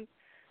again.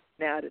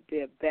 Now that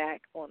they're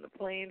back on the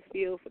playing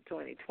field for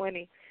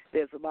 2020,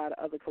 there's a lot of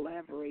other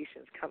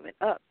collaborations coming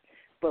up.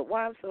 But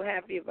why I'm so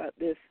happy about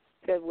this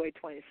February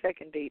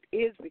 22nd date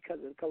is because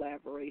of the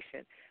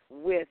collaboration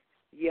with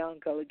young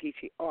Gullah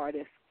Geechee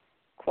artist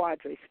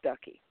Quadre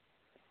Stuckey.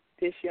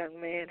 This young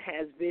man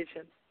has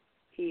vision.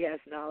 He has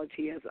knowledge.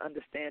 He has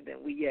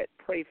understanding. We yet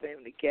pray for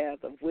him to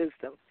gather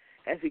wisdom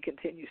as he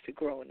continues to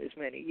grow in his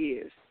many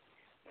years.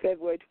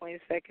 February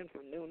 22nd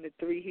from noon to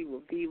 3, he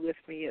will be with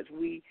me as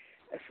we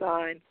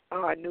assign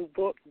our new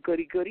book,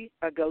 Goody Goody,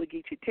 A Gullah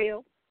Geechee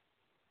Tale.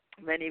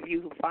 Many of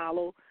you who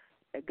follow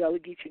Gullah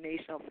Geechee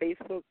Nation on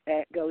Facebook,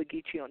 at Gullah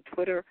Geechee on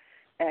Twitter,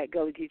 at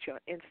Gullah Geechee on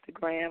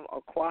Instagram,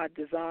 or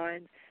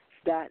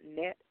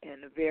quaddesigns.net,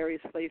 and the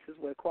various places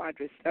where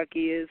Quadre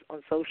Stuckey is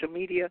on social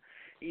media,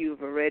 you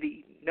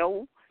already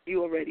know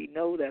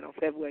that on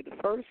February the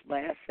 1st,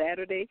 last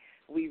Saturday,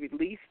 we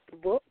released the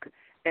book.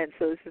 And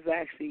so this is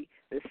actually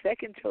the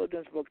second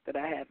children's book that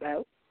I have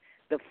out,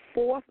 the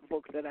fourth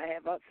book that I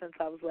have out since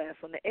I was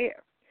last on the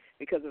air,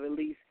 because I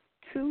released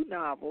 2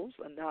 novels,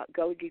 a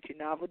Gullah Geechee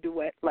novel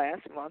duet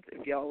last month.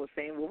 If y'all were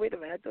saying, well, wait a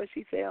minute, I thought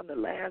she said on the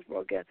last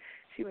broadcast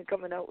she been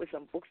coming out with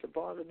some books of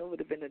Barnes & Noble would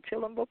have been a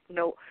children's book.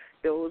 No,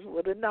 those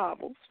were the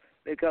novels.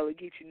 The Gullah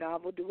Geechee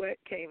novel duet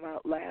came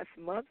out last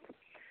month,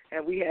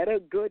 and we had a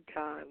good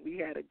time. We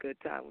had a good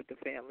time with the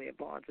family at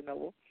Barnes &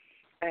 Noble.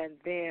 And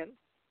then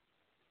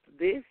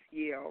this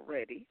year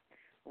already,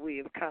 we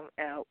have come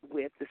out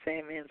with The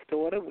Sandman's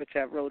Daughter, which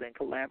I wrote in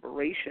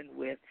collaboration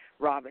with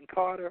Robin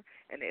Carter,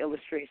 and the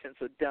illustrations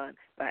were done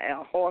by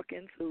Al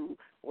Hawkins, who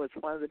was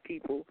one of the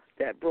people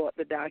that brought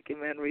the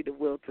documentary The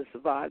Will to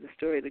Survive, the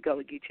story of the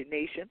Gullah Geechee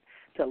Nation,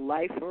 to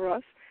life for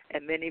us.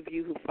 And many of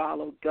you who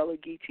follow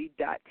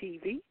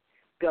GullahGeechee.tv,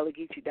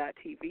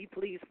 GullahGeechee.tv,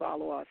 please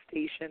follow our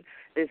station.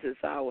 This is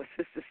our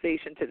sister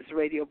station to this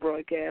radio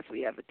broadcast.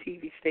 We have a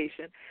TV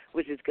station,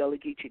 which is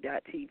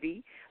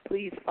GullahGeechee.tv.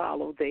 Please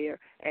follow there,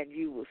 and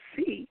you will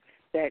see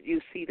that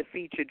the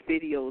featured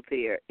video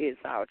there is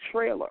our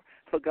trailer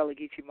for Gullah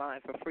Geechee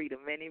Mind for Freedom.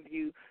 Many of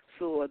you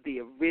saw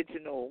the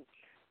original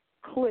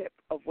clip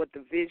of what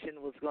the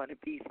vision was going to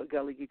be for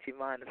Gullah Geechee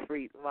Mind for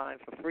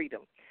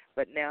Freedom.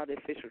 But now the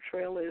official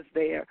trailer is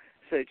there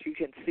so that you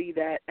can see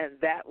that, and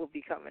that will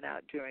be coming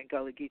out during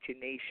Gullah Geechee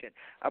Nation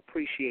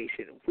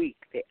Appreciation Week,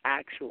 the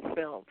actual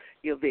film.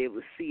 You'll be able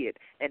to see it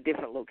in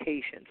different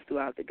locations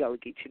throughout the Gullah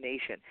Geechee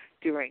Nation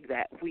during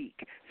that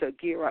week. So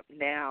gear up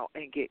now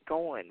and get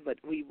going, but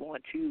we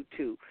want you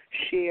to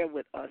share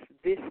with us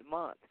this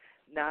month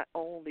not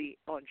only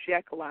on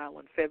Jekyll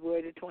Island,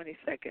 February the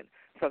 22nd,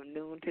 from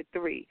noon to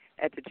 3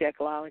 at the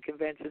Jekyll Island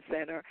Convention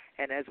Center,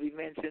 and as we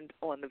mentioned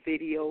on the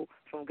video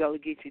from Gullah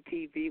Geechee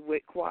TV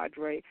with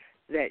Quadre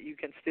that you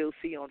can still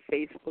see on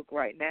Facebook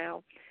right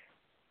now,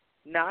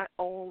 not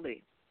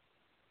only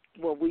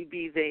will we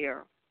be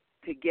there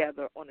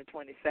together on the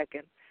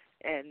 22nd,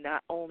 and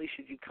not only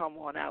should you come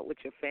on out with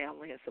your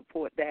family and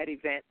support that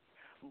event,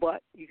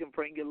 but you can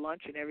bring your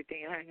lunch and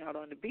everything and hang out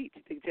on the beach.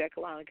 The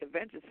Jekyll Island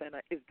Convention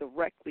Center is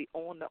directly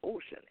on the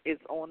ocean.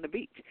 It's on the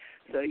beach.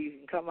 So you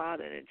can come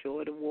out and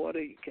enjoy the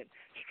water. You can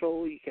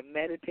stroll. You can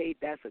meditate.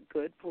 That's a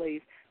good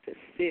place to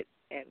sit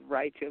and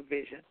write your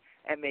vision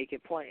and make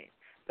it plain.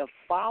 The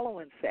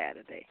following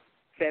Saturday,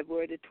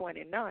 February the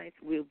 29th,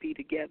 we'll be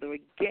together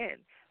again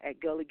at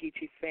Gullah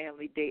Geechee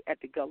Family Day at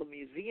the Gullah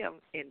Museum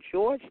in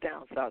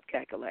Georgetown, South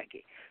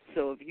Kakalaki.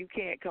 So if you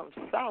can't come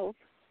south,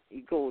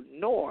 you go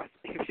north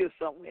if you're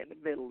somewhere in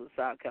the middle of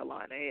South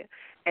Carolina here,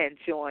 and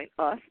join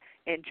us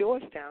in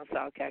Georgetown,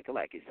 South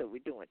Kakalaki. So we're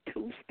doing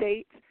 2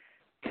 states,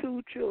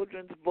 2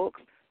 children's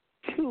books,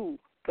 2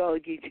 Gullah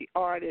Geechee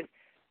artists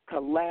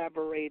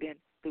collaborating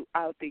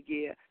throughout the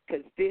year,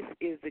 because this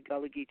is the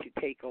Gullah Geechee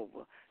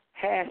Takeover.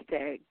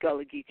 Hashtag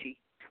Gullah Geechee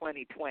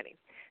 2020.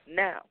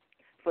 Now,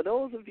 for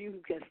those of you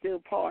who can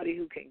still party,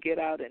 who can get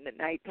out in the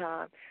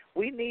nighttime,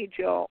 we need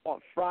y'all on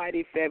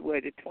Friday,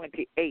 February the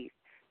 28th,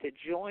 to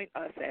join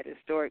us at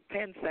Historic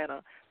Penn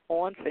Center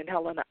on St.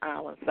 Helena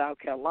Island, South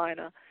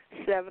Carolina.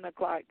 7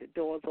 o'clock, the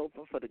doors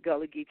open for the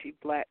Gullah Geechee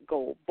Black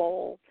Gold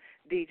Ball.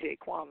 DJ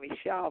Kwame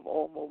Shaw of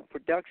All Mobile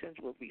Productions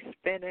will be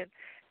spinning,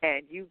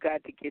 and you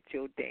got to get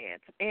your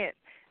dance in.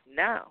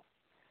 Now,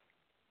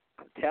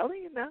 I'm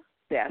telling you now,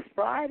 that's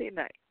Friday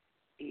night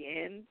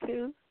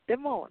into the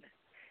morning.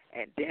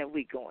 And then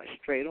we going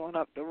straight on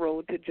up the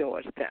road to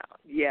Georgetown.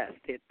 Yes,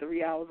 they're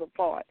 3 hours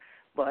apart,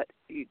 but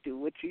you do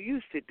what you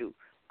used to do.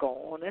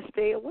 Go on and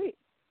stay awake.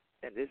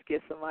 And just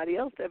get somebody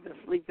else that's been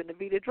sleeping to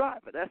be the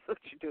driver. That's what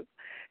you do.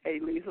 Hey,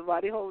 leave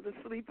somebody home to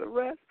sleep and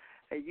rest,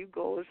 and you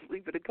go and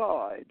sleep in the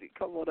car. And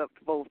come on up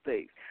to both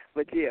things.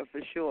 But, yeah,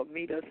 for sure,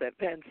 meet us at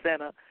Penn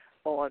Center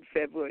on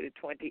February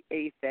the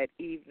 28th that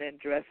evening,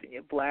 dress in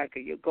your black or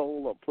your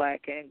gold or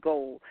black and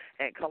gold,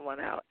 and come on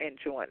out and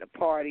join the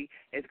party.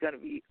 It's going to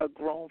be a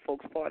grown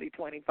folks party,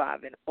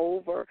 25 and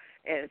over,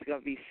 and it's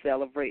going to be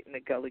celebrating the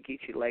Gullah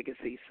Geechee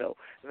legacy. So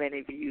many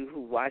of you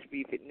who watch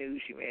BFIT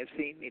News, you may have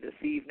seen me this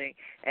evening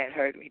and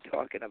heard me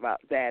talking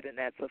about that, and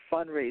that's a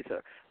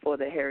fundraiser for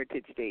the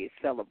Heritage Day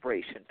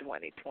Celebration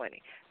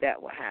 2020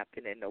 that will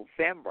happen in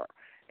November.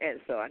 And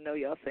so I know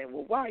y'all saying,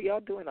 well, why y'all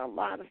doing a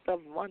lot of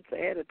stuff months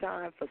ahead of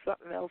time for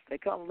something else to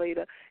come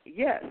later?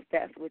 Yes,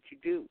 that's what you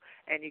do.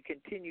 And you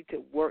continue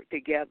to work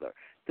together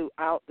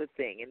throughout the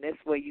thing. And this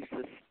way you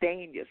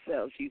sustain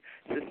yourselves. You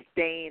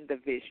sustain the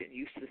vision.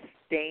 You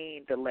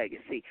sustain the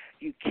legacy.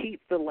 You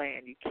keep the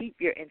land. You keep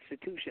your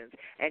institutions.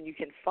 And you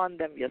can fund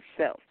them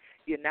yourself.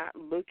 You're not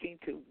looking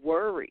to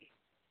worry.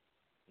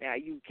 Now,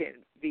 you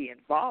can be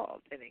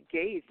involved and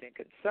engaged and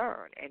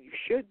concerned, and you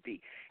should be,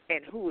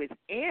 and who is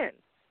in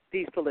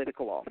these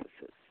political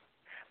offices.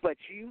 But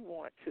you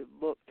want to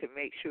look to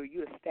make sure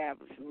you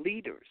establish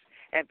leaders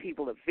and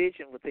people of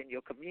vision within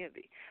your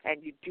community.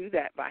 And you do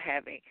that by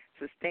having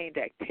sustained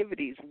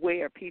activities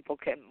where people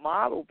can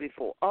model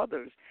before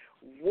others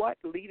what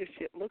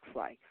leadership looks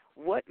like,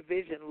 what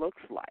vision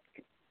looks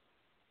like.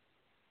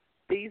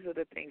 These are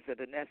the things that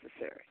are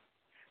necessary.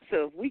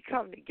 So if we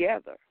come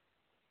together,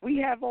 we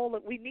have all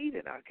that we need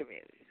in our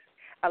communities.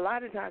 A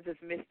lot of times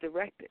it's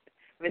misdirected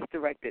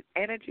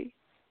energy,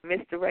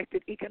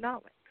 misdirected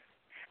economics.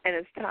 And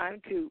it's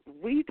time to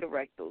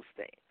redirect those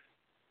things.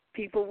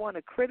 People want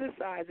to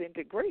criticize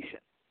integration,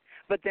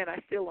 but then I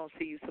still don't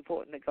see you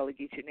supporting the Gullah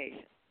Geechee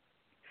Nation.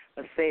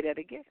 Let's say that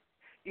again.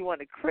 You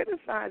want to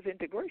criticize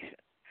integration,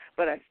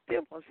 but I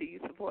still don't see you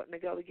supporting the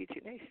Gullah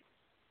Geechee Nation.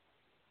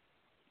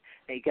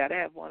 And you got to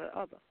have one or the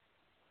other.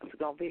 What's it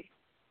going to be?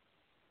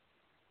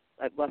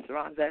 Like Busta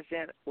Rhymes asked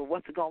Janet, well,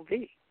 what's it going to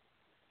be?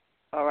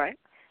 All right?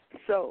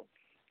 So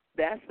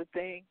that's the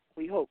thing.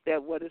 We hope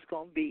that what it's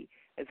going to be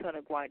is going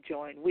to go and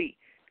join we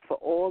for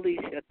all these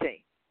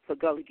things for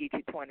Gullah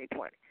Geechee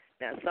 2020.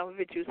 Now, some of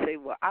it you say,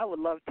 well, I would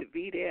love to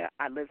be there.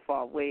 I live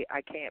far away.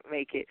 I can't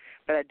make it,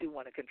 but I do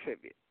want to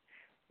contribute.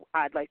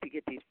 I'd like to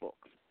get these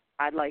books.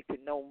 I'd like to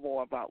know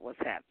more about what's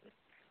happening.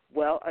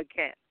 Well,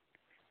 again,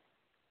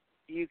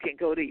 you can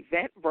go to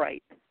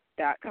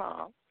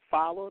eventbrite.com,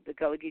 follow the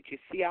Gullah Geechee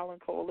Sea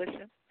Island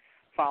Coalition,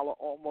 follow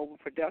All Mobile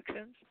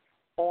Productions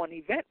on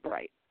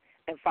Eventbrite,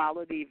 and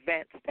follow the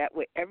events. That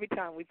way, every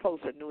time we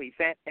post a new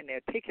event and there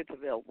are tickets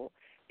available,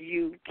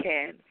 you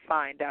can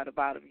find out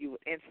about them. You will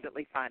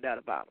instantly find out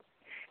about them.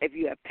 If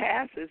you have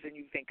passes and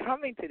you've been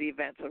coming to the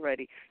events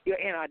already, you're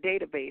in our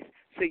database,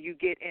 so you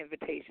get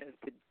invitations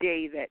the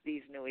day that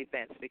these new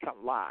events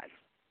become live.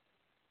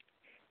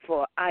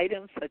 For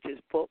items such as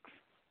books,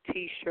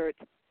 T-shirts,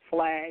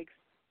 flags,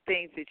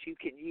 things that you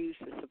can use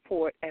to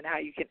support and how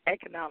you can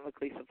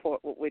economically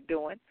support what we're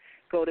doing,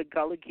 go to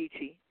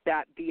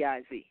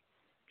gullahgeechee.biz,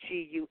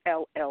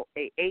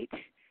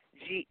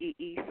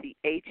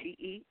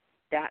 GullahGeechee.biz.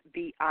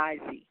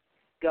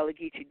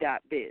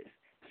 gullah-geechee.biz.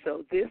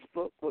 So this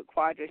book with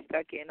Quadre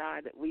Stuckey and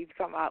I that we've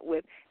come out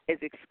with is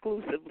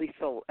exclusively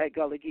sold at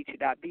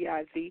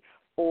gullah-geechee.biz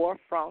or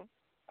from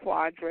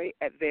Quadre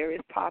at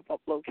various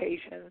pop-up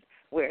locations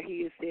where he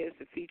is there as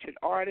a featured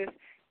artist,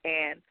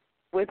 and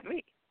with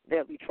me.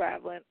 They'll be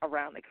traveling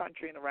around the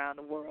country and around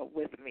the world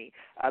with me,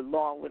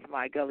 along with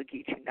my Gullah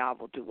Geechee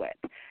novel duet.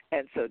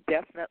 And so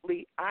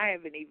definitely I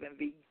haven't even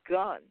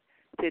begun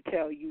to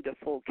tell you the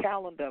full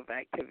calendar of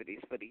activities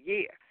for the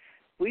year.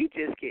 We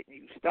just getting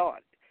you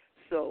started.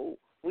 So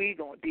we're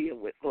going to deal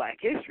with Black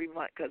History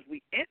Month because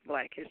we in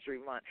Black History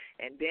Month,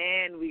 and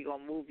then we're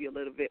going to move you a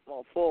little bit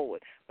more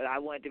forward. But I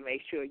wanted to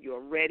make sure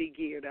you're ready,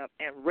 geared up,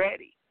 and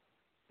ready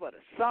for the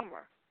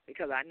summer,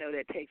 because I know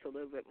that takes a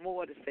little bit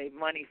more to save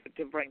money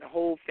to bring the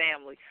whole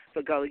family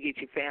for Gullah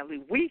Geechee Family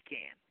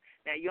Weekend.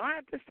 Now, you don't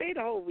have to stay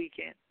the whole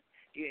weekend.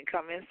 You can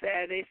come in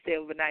Saturday, stay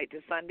overnight to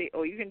Sunday,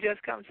 or you can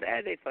just come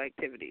Saturday for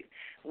activities.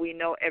 We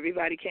know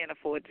everybody can't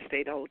afford to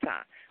stay the whole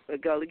time.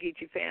 But Gullah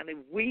Geechee Family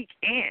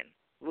Weekend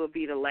will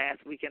be the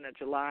last weekend of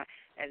July,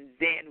 and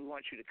then we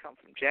want you to come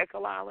from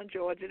Jekyll Island,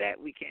 Georgia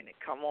that weekend, and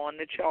come on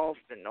to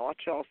Charleston, North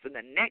Charleston,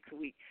 the next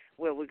week,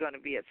 where we're going to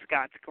be at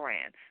Scotts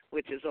Grand,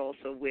 which is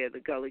also where the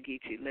Gullah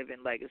Geechee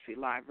Living Legacy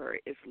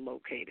Library is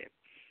located.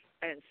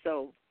 And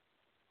so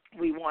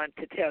we want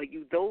to tell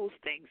you those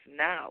things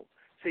now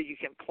so you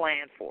can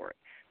plan for it,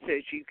 so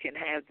that you can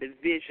have the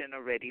vision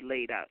already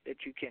laid out,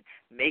 that you can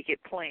make it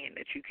plain,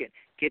 that you can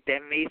get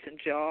that mason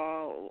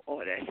jar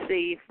or that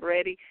safe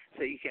ready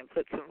so you can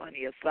put some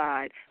money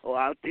aside, or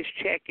out this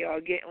check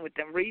y'all getting with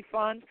them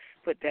refunds,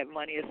 put that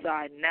money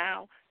aside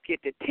now.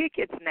 Get the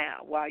tickets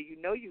now while you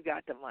know you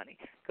got the money.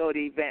 Go to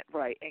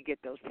Eventbrite and get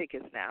those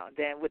tickets now. And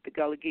then with the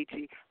Gullah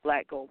Geechee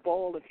Black Gold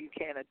Ball, if you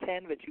can't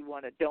attend but you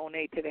want to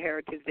donate to the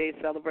Heritage Day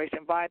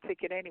celebration, buy a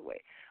ticket anyway,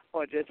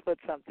 or just put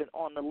something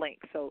on the link.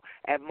 So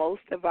at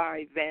most of our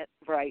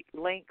Eventbrite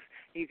links,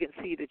 you can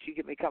see that you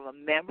can become a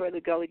member of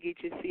the Gullah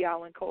Geechee Sea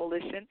Island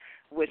Coalition,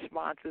 which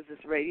sponsors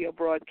this radio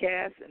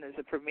broadcast and is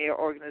a premier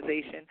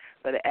organization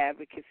for the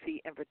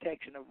advocacy and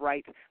protection of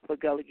rights for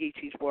Gullah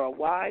Geechees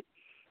worldwide.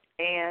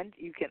 And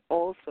you can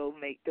also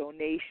make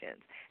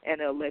donations,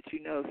 and it'll let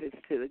you know if it's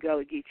to the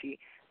Gullah Geechee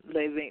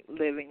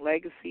Living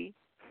Legacy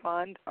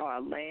Fund or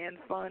our Land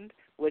Fund,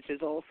 which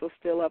is also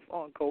still up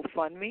on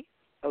GoFundMe,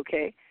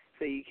 okay?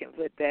 So you can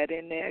put that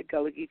in there,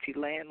 Gullah Geechee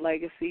Land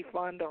Legacy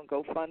Fund on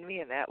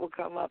GoFundMe, and that will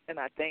come up. And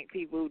I thank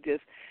people who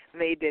just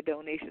made their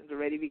donations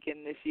already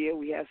beginning this year.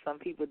 We have some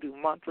people do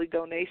monthly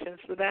donations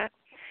for that.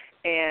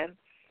 And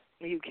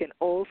you can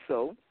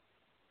also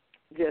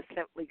just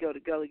simply go to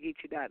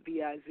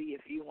gullah-geechee.biz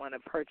if you want to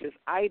purchase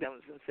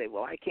items and say,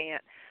 well, I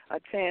can't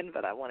attend,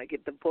 but I want to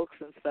get the books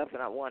and stuff,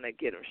 and I want to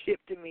get them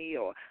shipped to me,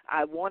 or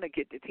I want to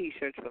get the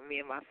T-shirts for me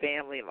and my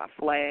family and my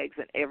flags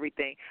and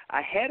everything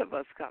ahead of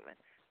us coming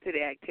to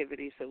the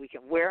activities so we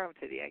can wear them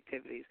to the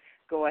activities.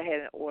 Go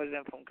ahead and order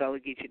them from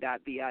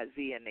gullah-geechee.biz,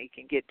 and they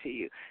can get to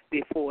you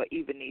before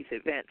even these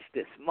events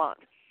this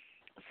month.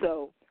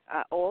 So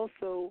I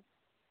also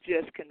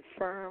just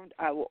confirmed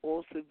I will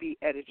also be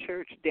at a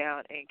church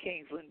down in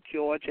Kingsland,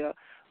 Georgia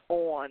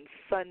on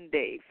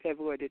Sunday,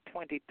 February the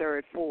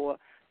 23rd, 4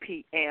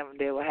 p.m.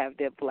 They will have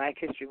their Black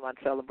History Month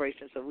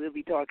celebration, so we'll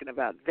be talking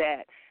about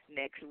that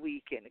next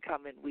week and the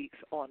coming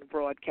weeks on the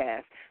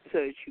broadcast so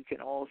that you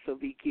can also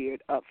be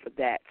geared up for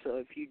that. So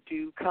if you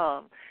do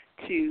come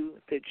to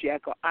the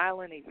Jekyll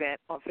Island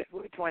event on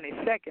February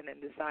 22nd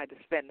and decide to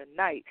spend the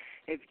night,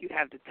 if you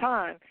have the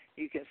time,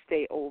 you can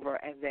stay over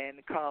and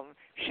then come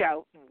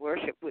shout and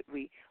worship with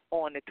me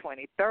on the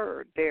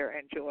 23rd there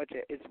in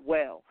Georgia as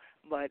well.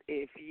 But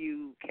if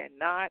you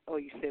cannot, or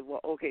you say,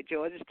 well, okay,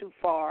 Georgia's too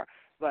far,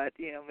 but,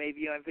 you know,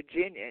 maybe you're in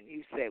Virginia and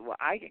you say, well,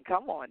 I can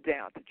come on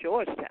down to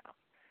Georgetown.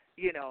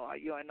 You know,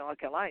 you're in North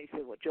Carolina. You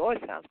say, well,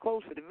 Georgetown's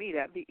closer to me.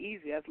 That'd be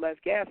easy. That's less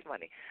gas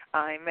money.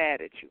 I ain't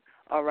mad at you.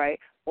 All right?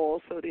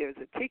 Also, there's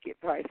a ticket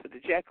price for the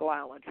Jekyll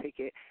Island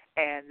ticket,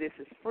 and this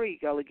is free,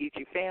 Gullah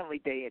Geechee Family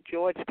Day at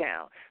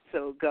Georgetown.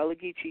 So Gullah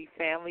Geechee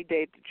Family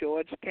Day at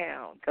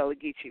Georgetown, Gullah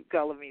Geechee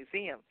Gullah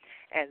Museum,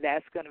 and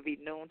that's going to be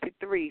noon to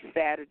 3,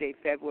 Saturday,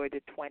 February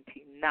the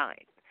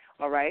 29th.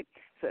 All right?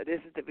 So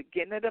this is the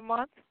beginning of the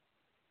month.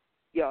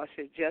 Y'all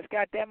should just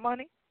got that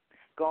money.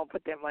 Go and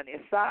put that money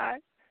aside.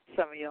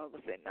 Some of y'all will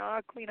say,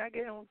 nah, Queen, I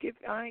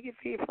ain't get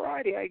paid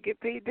Friday. I get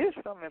paid this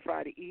coming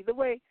Friday. Either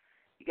way,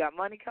 you got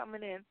money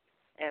coming in,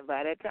 and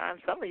by that time,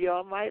 some of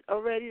y'all might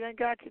already done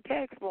got your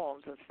tax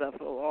forms and stuff,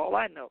 for all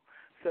I know.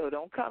 So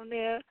don't come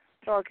there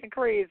talking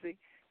crazy.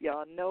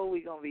 Y'all know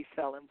we're going to be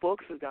selling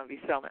books. We're going to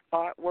be selling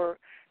artwork.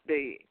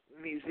 The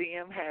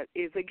museum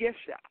is a gift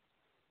shop,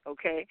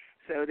 okay?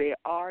 So there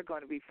are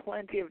going to be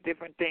plenty of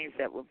different things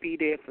that will be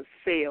there for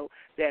sale,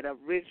 that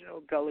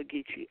original Gullah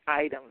Geechee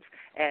items.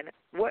 And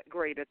what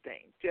greater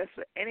thing, just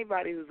for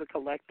anybody who's a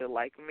collector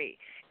like me,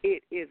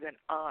 it is an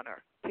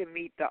honor to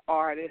meet the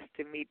artist,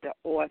 to meet the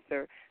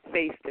author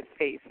face to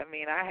face. I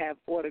mean, I have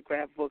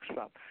autographed books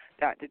from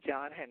Dr.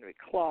 John Henry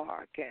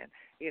Clark and,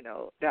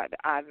 Dr.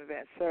 Ivan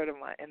Van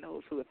Sertima and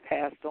those who have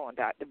passed on,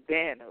 Dr.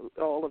 Ben,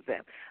 all of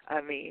them.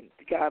 I mean,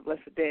 God bless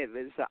the dead.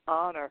 It's an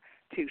honor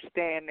to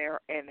stand there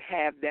and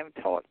have them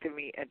talk to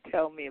me and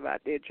tell me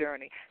about their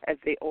journey as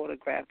they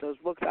autograph those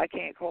books. I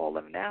can't call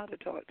them now to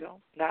talk to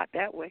them. Not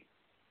that way.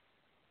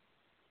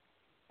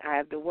 I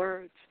have the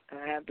words, and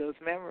I have those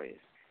memories,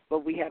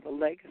 but we have a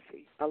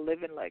legacy, a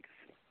living legacy,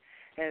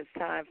 and it's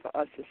time for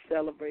us to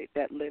celebrate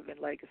that living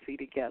legacy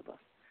together.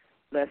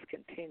 Let's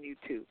continue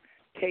to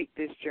take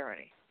this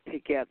journey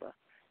together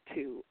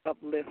to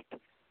uplift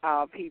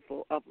our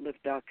people,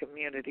 uplift our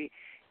community,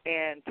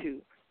 and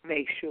to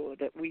make sure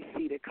that we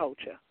see the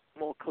culture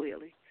more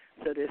clearly.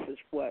 So this is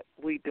what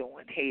we're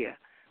doing here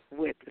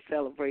with the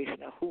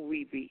celebration of who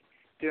we be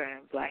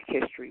during Black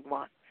History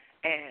Month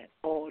and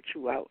all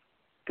throughout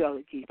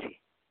Gullah Geechee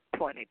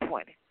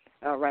 2020.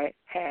 All right?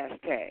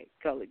 Hashtag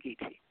Gullah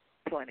Geechee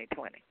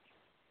 2020.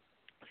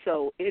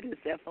 So it is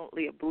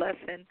definitely a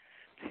blessing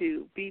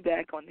to be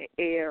back on the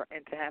air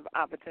and to have an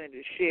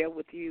opportunity to share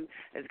with you.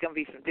 There's going to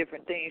be some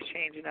different things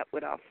changing up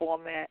with our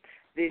format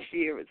this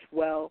year as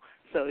well.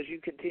 So as you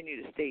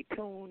continue to stay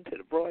tuned to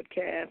the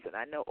broadcast, and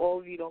I know all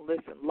of you don't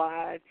listen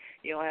live,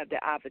 you don't have the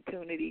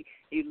opportunity,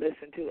 you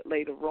listen to it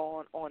later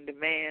on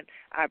demand.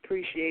 I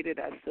appreciate it.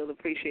 I still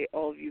appreciate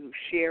all of you who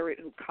share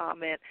it, who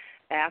comment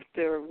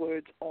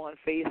afterwards on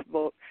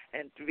Facebook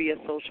and via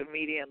social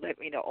media and let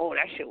me know, oh,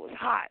 that shit was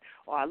hot,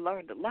 or I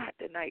learned a lot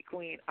tonight,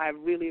 Queen. I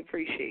really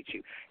appreciate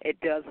you. It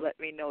does let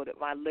me know that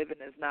my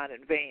living is not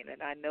in vain,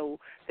 and I know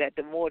that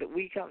the more that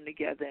we come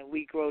together and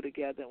we grow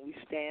together and we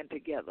stand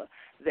together,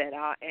 that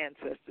our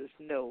ancestors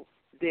know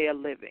their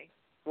living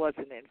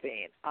wasn't in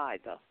vain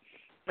either.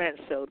 And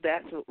so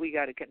that's what we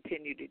got to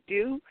continue to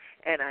do.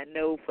 And I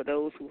know for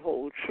those who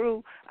hold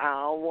true, I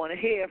don't want to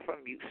hear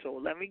from you. So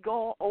let me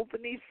go and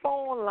open these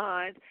phone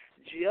lines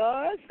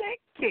just in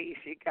case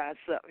you got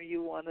something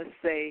you want to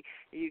say.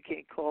 You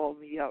can call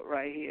me up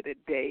right here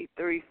today,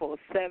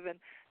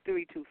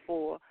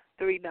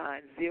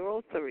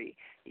 347-324-3903.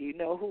 You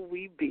know who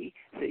we be,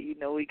 so you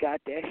know we got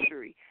that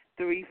Shree.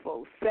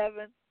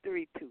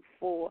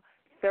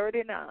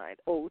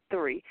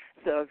 347-324-3903.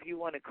 So if you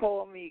want to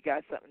call me, you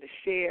got something to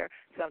share,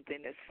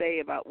 something to say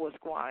about what's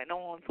going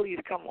on,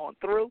 please come on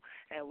through,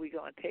 and we're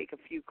going to take a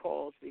few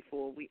calls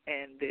before we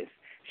end this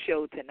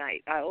show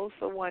tonight. I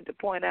also wanted to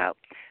point out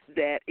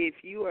that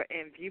if you are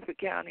in Beaufort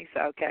County,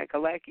 South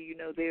Kakalaki, you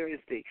know there is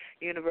the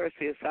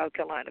University of South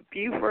Carolina,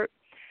 Beaufort.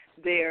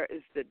 There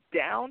is the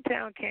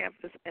downtown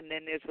campus, and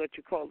then there's what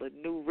you call the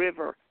New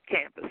River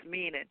campus,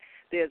 meaning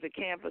there's a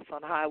campus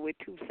on Highway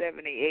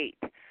 278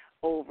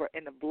 over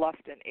in the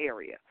Bluffton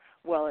area.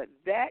 Well, at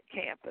that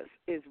campus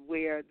is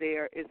where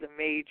there is a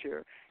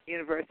major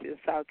University of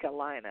South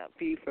Carolina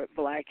Beaufort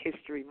Black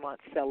History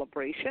Month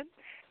celebration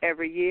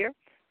every year.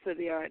 So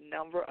there are a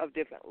number of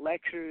different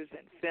lectures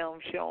and film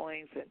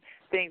showings and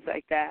things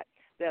like that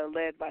that are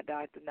led by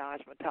Dr.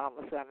 Najma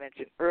Thomas, who I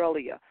mentioned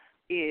earlier,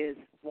 is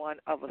one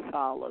of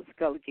Asala's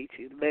Gullah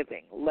Geechee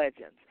living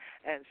legends.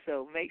 And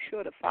so make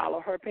sure to follow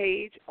her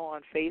page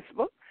on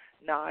Facebook,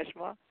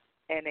 Najma,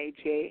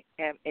 Najmah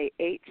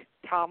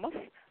Thomas,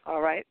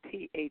 all right,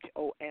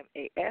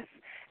 Thomas.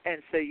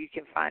 And so you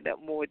can find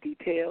out more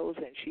details,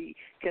 and she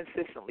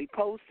consistently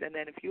posts. And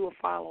then if you are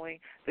following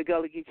the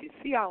Gullah Geechee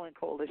Sea Island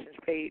Coalition's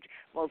page,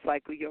 most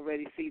likely you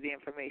already see the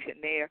information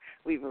there.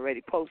 We've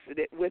already posted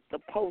it with the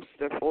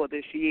poster for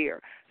this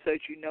year so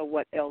that you know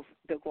what else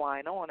is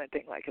going on and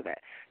things like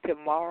that.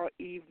 Tomorrow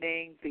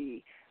evening,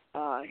 the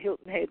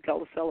Hilton Head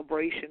Gullah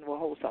Celebration will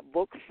host a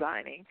book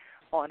signing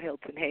on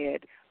Hilton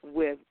Head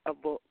with a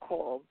book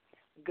called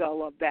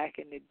Gullah Back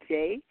in the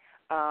Day,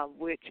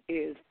 which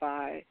is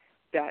by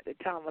Dr.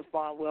 Thomas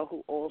Barnwell,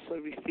 who also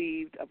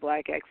received a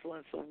Black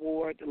Excellence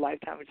Award, the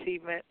Lifetime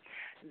Achievement.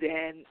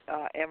 Then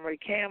Emory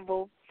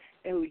Campbell,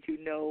 who you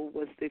know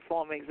was the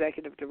former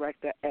executive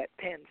director at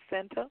Penn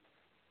Center,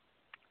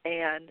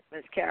 and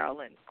Ms.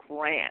 Carolyn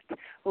Grant,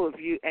 who, if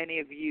any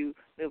of you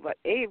knew about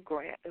Abe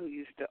Grant, who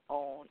used to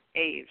own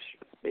Abe's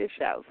Fish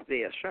House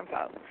there, Shrimp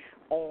House,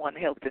 on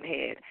Hilton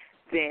Head,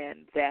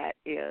 then that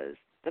is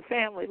the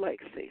family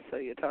legacy. So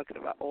you're talking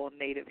about all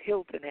native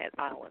Hilton Head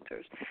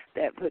Islanders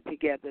that put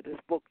together this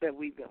book that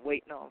we've been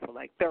waiting on for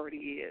like 30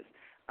 years.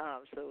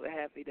 So we're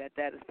happy that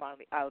that is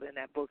finally out, and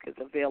that book is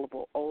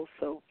available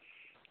also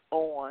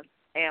on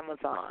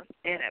Amazon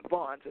and at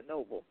Barnes &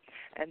 Noble.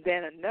 And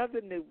then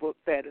another new book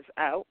that is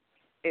out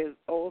is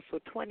also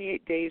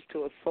 28 Days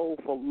to a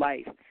Soulful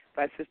Life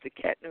by Sister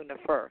Ketnu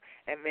Nefer.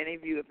 And many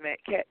of you have met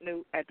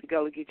Ketnu at the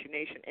Gullah Geechee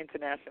Nation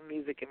International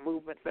Music and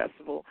Movement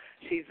Festival.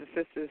 She's the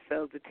sister that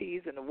sells the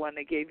teas and the one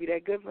that gave you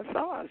that good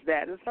massage.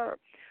 That is her.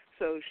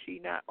 So she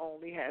not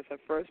only has her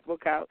first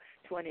book out,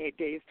 28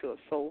 Days to a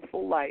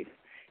Soulful Life.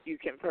 You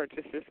can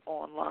purchase this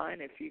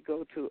online if you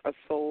go to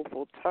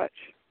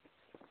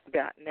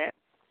asoulfultouch.net,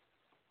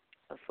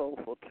 A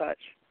Soulful Touch.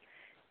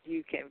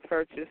 You can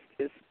purchase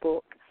this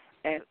book,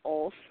 and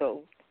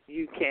also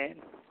you can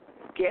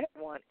get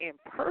one in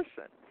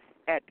person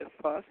at the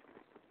first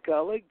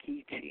Gullah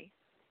Geechee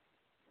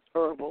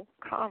Herbal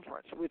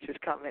Conference, which is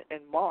coming in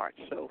March.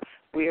 So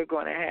we are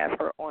going to have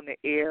her on the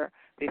air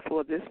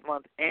before this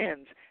month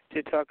ends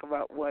to talk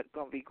about what's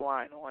going to be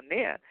going on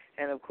there.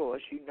 And, of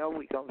course, you know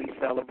we're going to be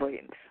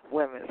celebrating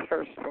Women's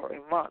Her Story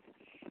Month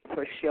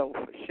for show.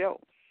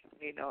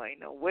 You know, ain't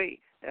no way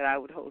that I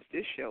would host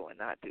this show and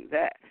not do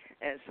that.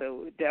 And so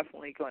we're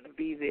definitely going to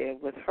be there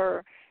with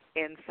her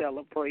in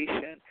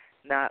celebration,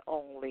 not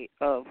only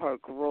of her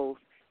growth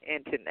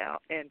into now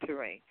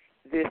entering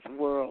this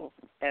world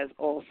as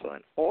also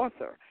an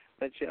author,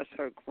 but just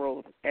her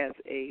growth as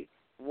a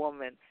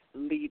woman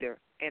leader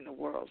in the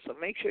world. So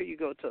make sure you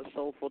go to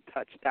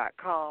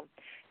soulfultouch.com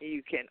and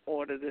you can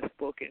order this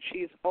book. And she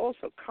is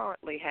also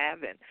currently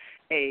having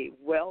a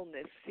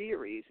wellness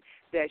series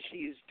that she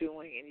is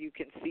doing, and you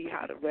can see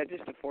how to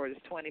register for it.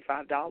 It's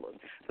 $25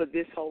 for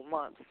this whole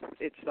month.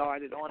 It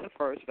started on the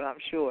 1st, but I'm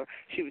sure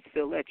she would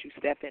still let you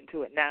step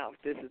into it now if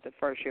this is the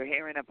first you're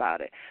hearing about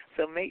it.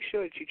 So make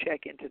sure that you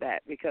check into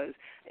that, because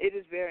it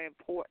is very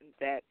important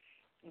that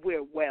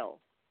we're well.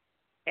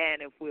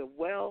 And if we're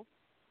well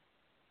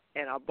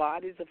and our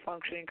bodies are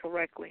functioning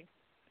correctly,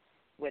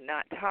 we're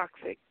not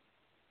toxic,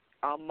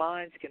 our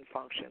minds can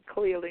function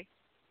clearly,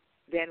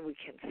 then we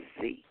can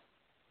see.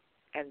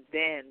 And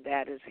then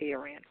that is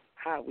herein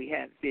how we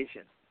have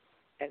vision.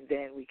 And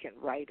then we can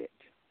write it.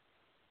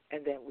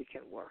 And then we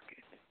can work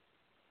it.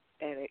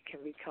 And it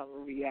can become a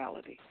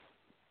reality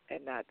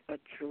and not a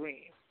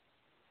dream.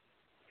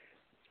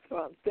 So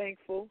I'm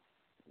thankful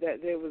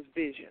that there was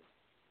vision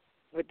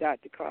with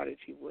Dr. Carter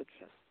G.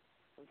 Woodson.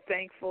 I'm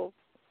thankful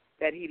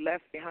that he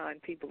left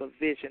behind people of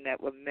vision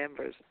that were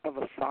members of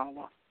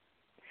ASALH,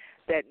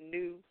 that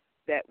knew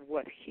that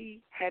what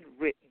he had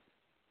written,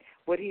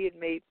 what he had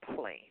made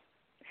plain,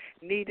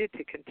 needed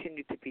to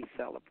continue to be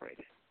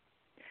celebrated.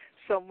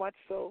 So much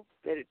so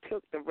that it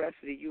took the rest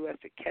of the U.S.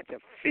 to catch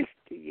up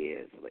 50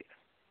 years later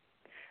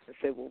and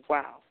say, well,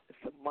 wow,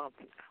 it's a month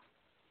now.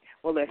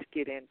 Well, let's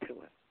get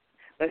into it.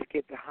 Let's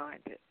get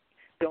behind it.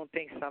 Don't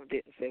think some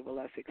didn't say, well,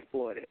 let's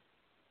exploit it.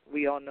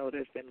 We all know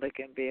there's been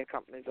liquor and beer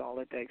companies all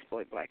that they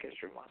exploit Black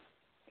History Month.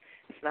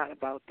 It's not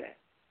about that.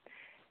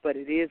 But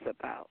it is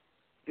about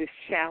this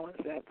challenge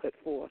that I put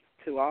forth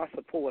to our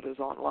supporters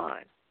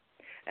online.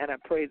 And I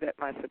pray that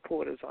my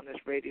supporters on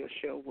this radio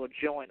show will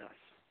join us.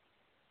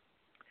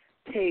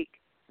 Take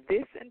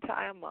this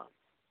entire month,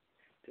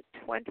 the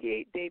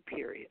 28-day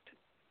period,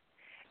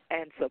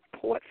 and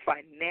support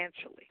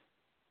financially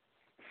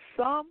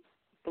some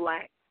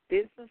Black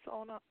business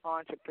owner,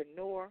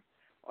 entrepreneur,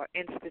 or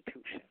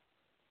institution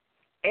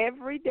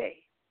every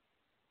day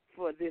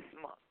for this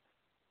month.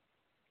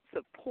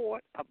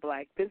 Support a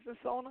Black business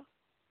owner,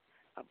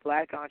 a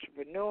Black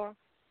entrepreneur,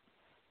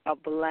 a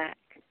Black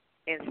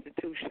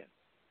institution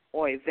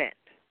or event.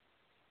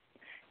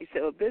 You say,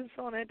 well, business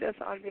owner does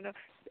entrepreneur.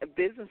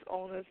 Business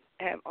owners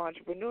have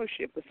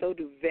entrepreneurship, but so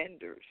do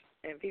vendors.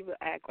 And people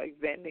act like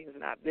vending is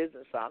not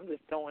business, so I'm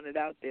just throwing it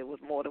out there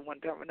with more than one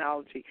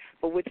terminology.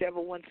 But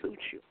whichever one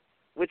suits you,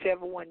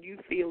 whichever one you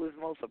feel is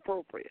most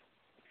appropriate.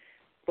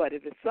 But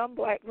if it's some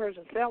Black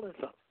person selling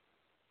something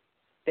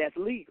that's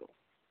legal,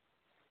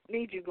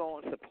 need you go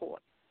and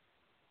support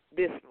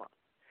this month.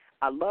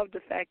 I love the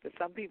fact that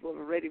some people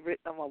have already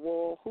written on my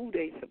wall who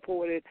they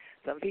supported.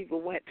 Some people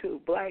went to a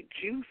Black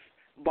juice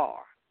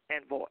bar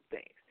and bought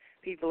things.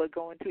 People are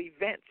going to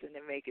events and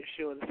they're making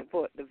sure to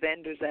support the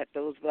vendors at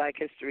those Black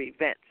History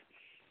events.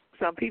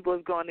 Some people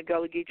have gone to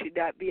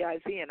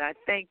GullahGeechee.biz, and I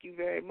thank you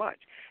very much,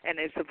 and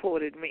they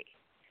supported me.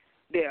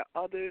 There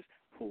are others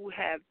who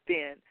have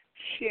been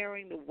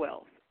sharing the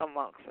wealth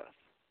amongst us,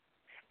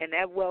 and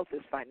that wealth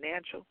is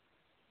financial,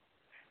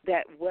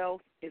 that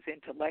wealth is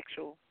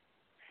intellectual,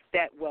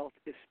 that wealth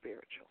is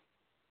spiritual.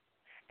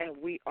 And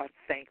we are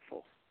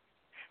thankful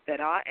that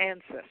our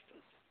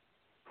ancestors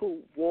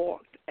who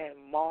walked and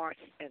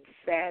marched and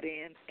sat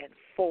in and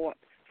fought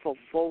for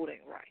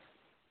voting rights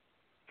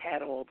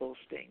had all those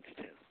things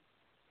too.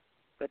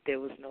 But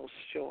there was no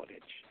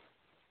shortage.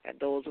 And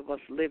those of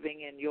us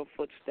living in your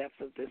footsteps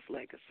of this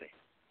legacy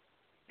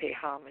pay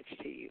homage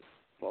to you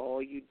for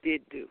all you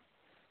did do.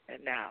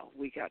 And now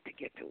we got to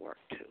get to work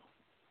too.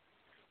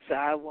 So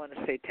I want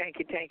to say thank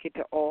you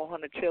to all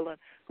 100 children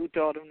who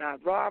thought of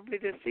not robbery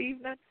this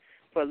evening,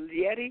 for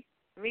Yeti,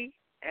 me,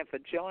 and for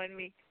joining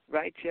me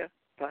right here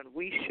on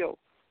We Show,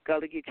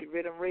 Gullah Geechee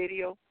Rhythm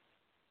Radio.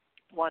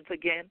 Once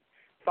again,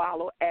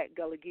 follow at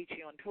Gullah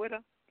Geechee on Twitter,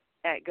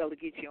 at Gullah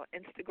Geechee on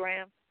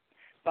Instagram.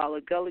 Follow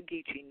Gullah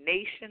Geechee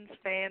Nation's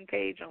fan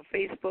page on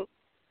Facebook.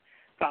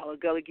 Follow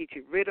Gullah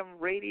Geechee Rhythm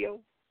Radio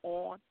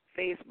on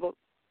Facebook.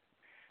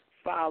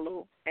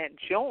 Follow and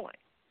join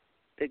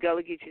the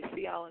Gullah Geechee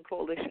Sea Island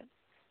Coalition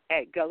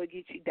at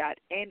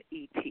gullahgeechee.net.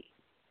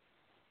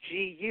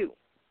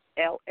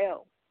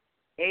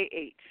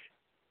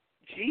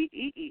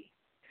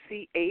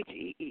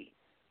 GullahGeechee.net.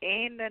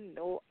 Ain't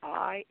no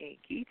I in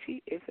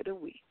Geechee if it a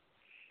we.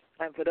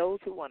 And for those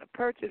who want to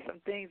purchase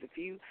some things, if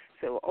you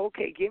say, well,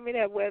 okay, give me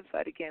that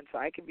website again so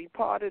I can be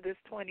part of this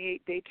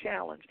 28-day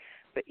challenge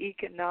for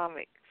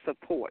economic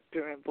support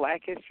during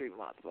Black History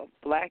Month for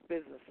Black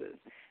businesses,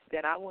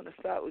 then I want to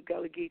start with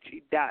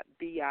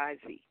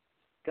gullah-geechee.biz.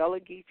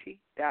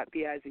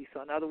 gullah-geechee.biz.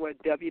 So in other words,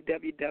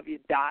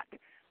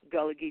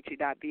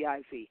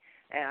 www.gullah-geechee.biz.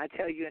 And I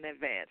tell you in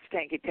advance,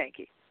 thank you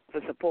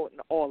for supporting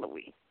all of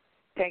we.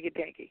 Thank you.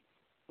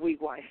 We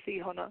going to see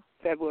her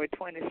February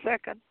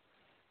 22nd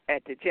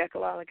at the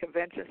Jekyll Island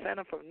Convention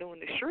Center from noon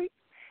to 3.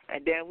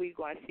 And then we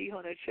going to see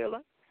her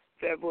children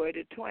February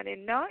the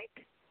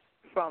 29th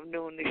from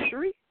noon to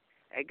 3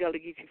 at Gullah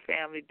Geechee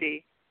Family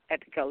Day at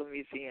the Gullah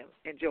Museum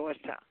in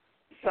Georgetown.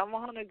 Some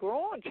of her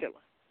grown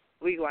children.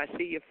 We going to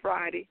see you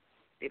Friday,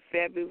 the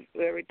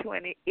February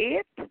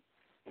 28th,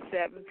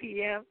 7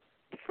 p.m.,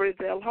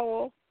 Frizzell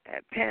Hall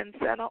at Penn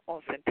Center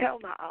on St.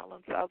 Helena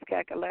Island, South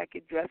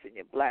Kakalaki, dressing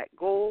your black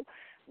gold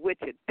with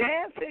your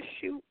dancing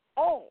shoe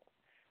on,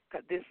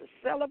 because this is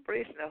a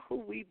celebration of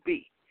who we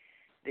be,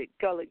 the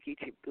Gullah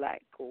Geechee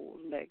Black Gold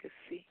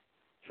Legacy.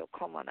 So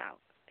come on out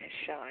and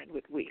shine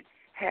with we.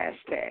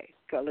 Hashtag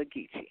Gullah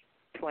Geechee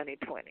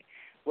 2020.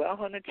 Well,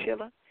 honey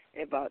chillin',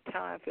 about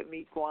time for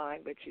me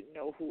going, but you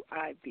know who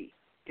I be.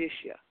 This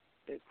year,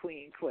 the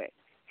Queen Quet,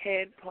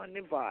 head upon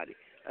the body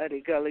of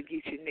the Gullah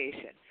Geechee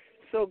Nation.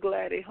 So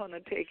glad they honey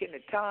taking the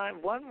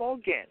time one more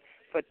again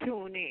for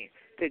tuning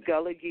in to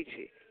Gullah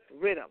Geechee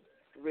Rhythm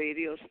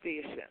Radio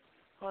Station.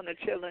 Honey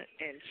chillin',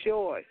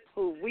 enjoy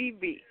who we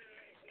be.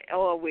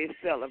 Always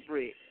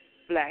celebrate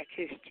Black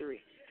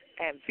history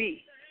and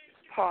be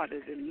part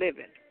of the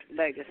living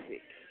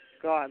legacy.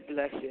 God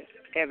bless you,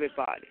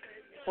 everybody.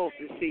 Hope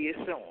to see you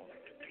soon.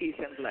 Peace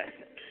and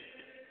blessings.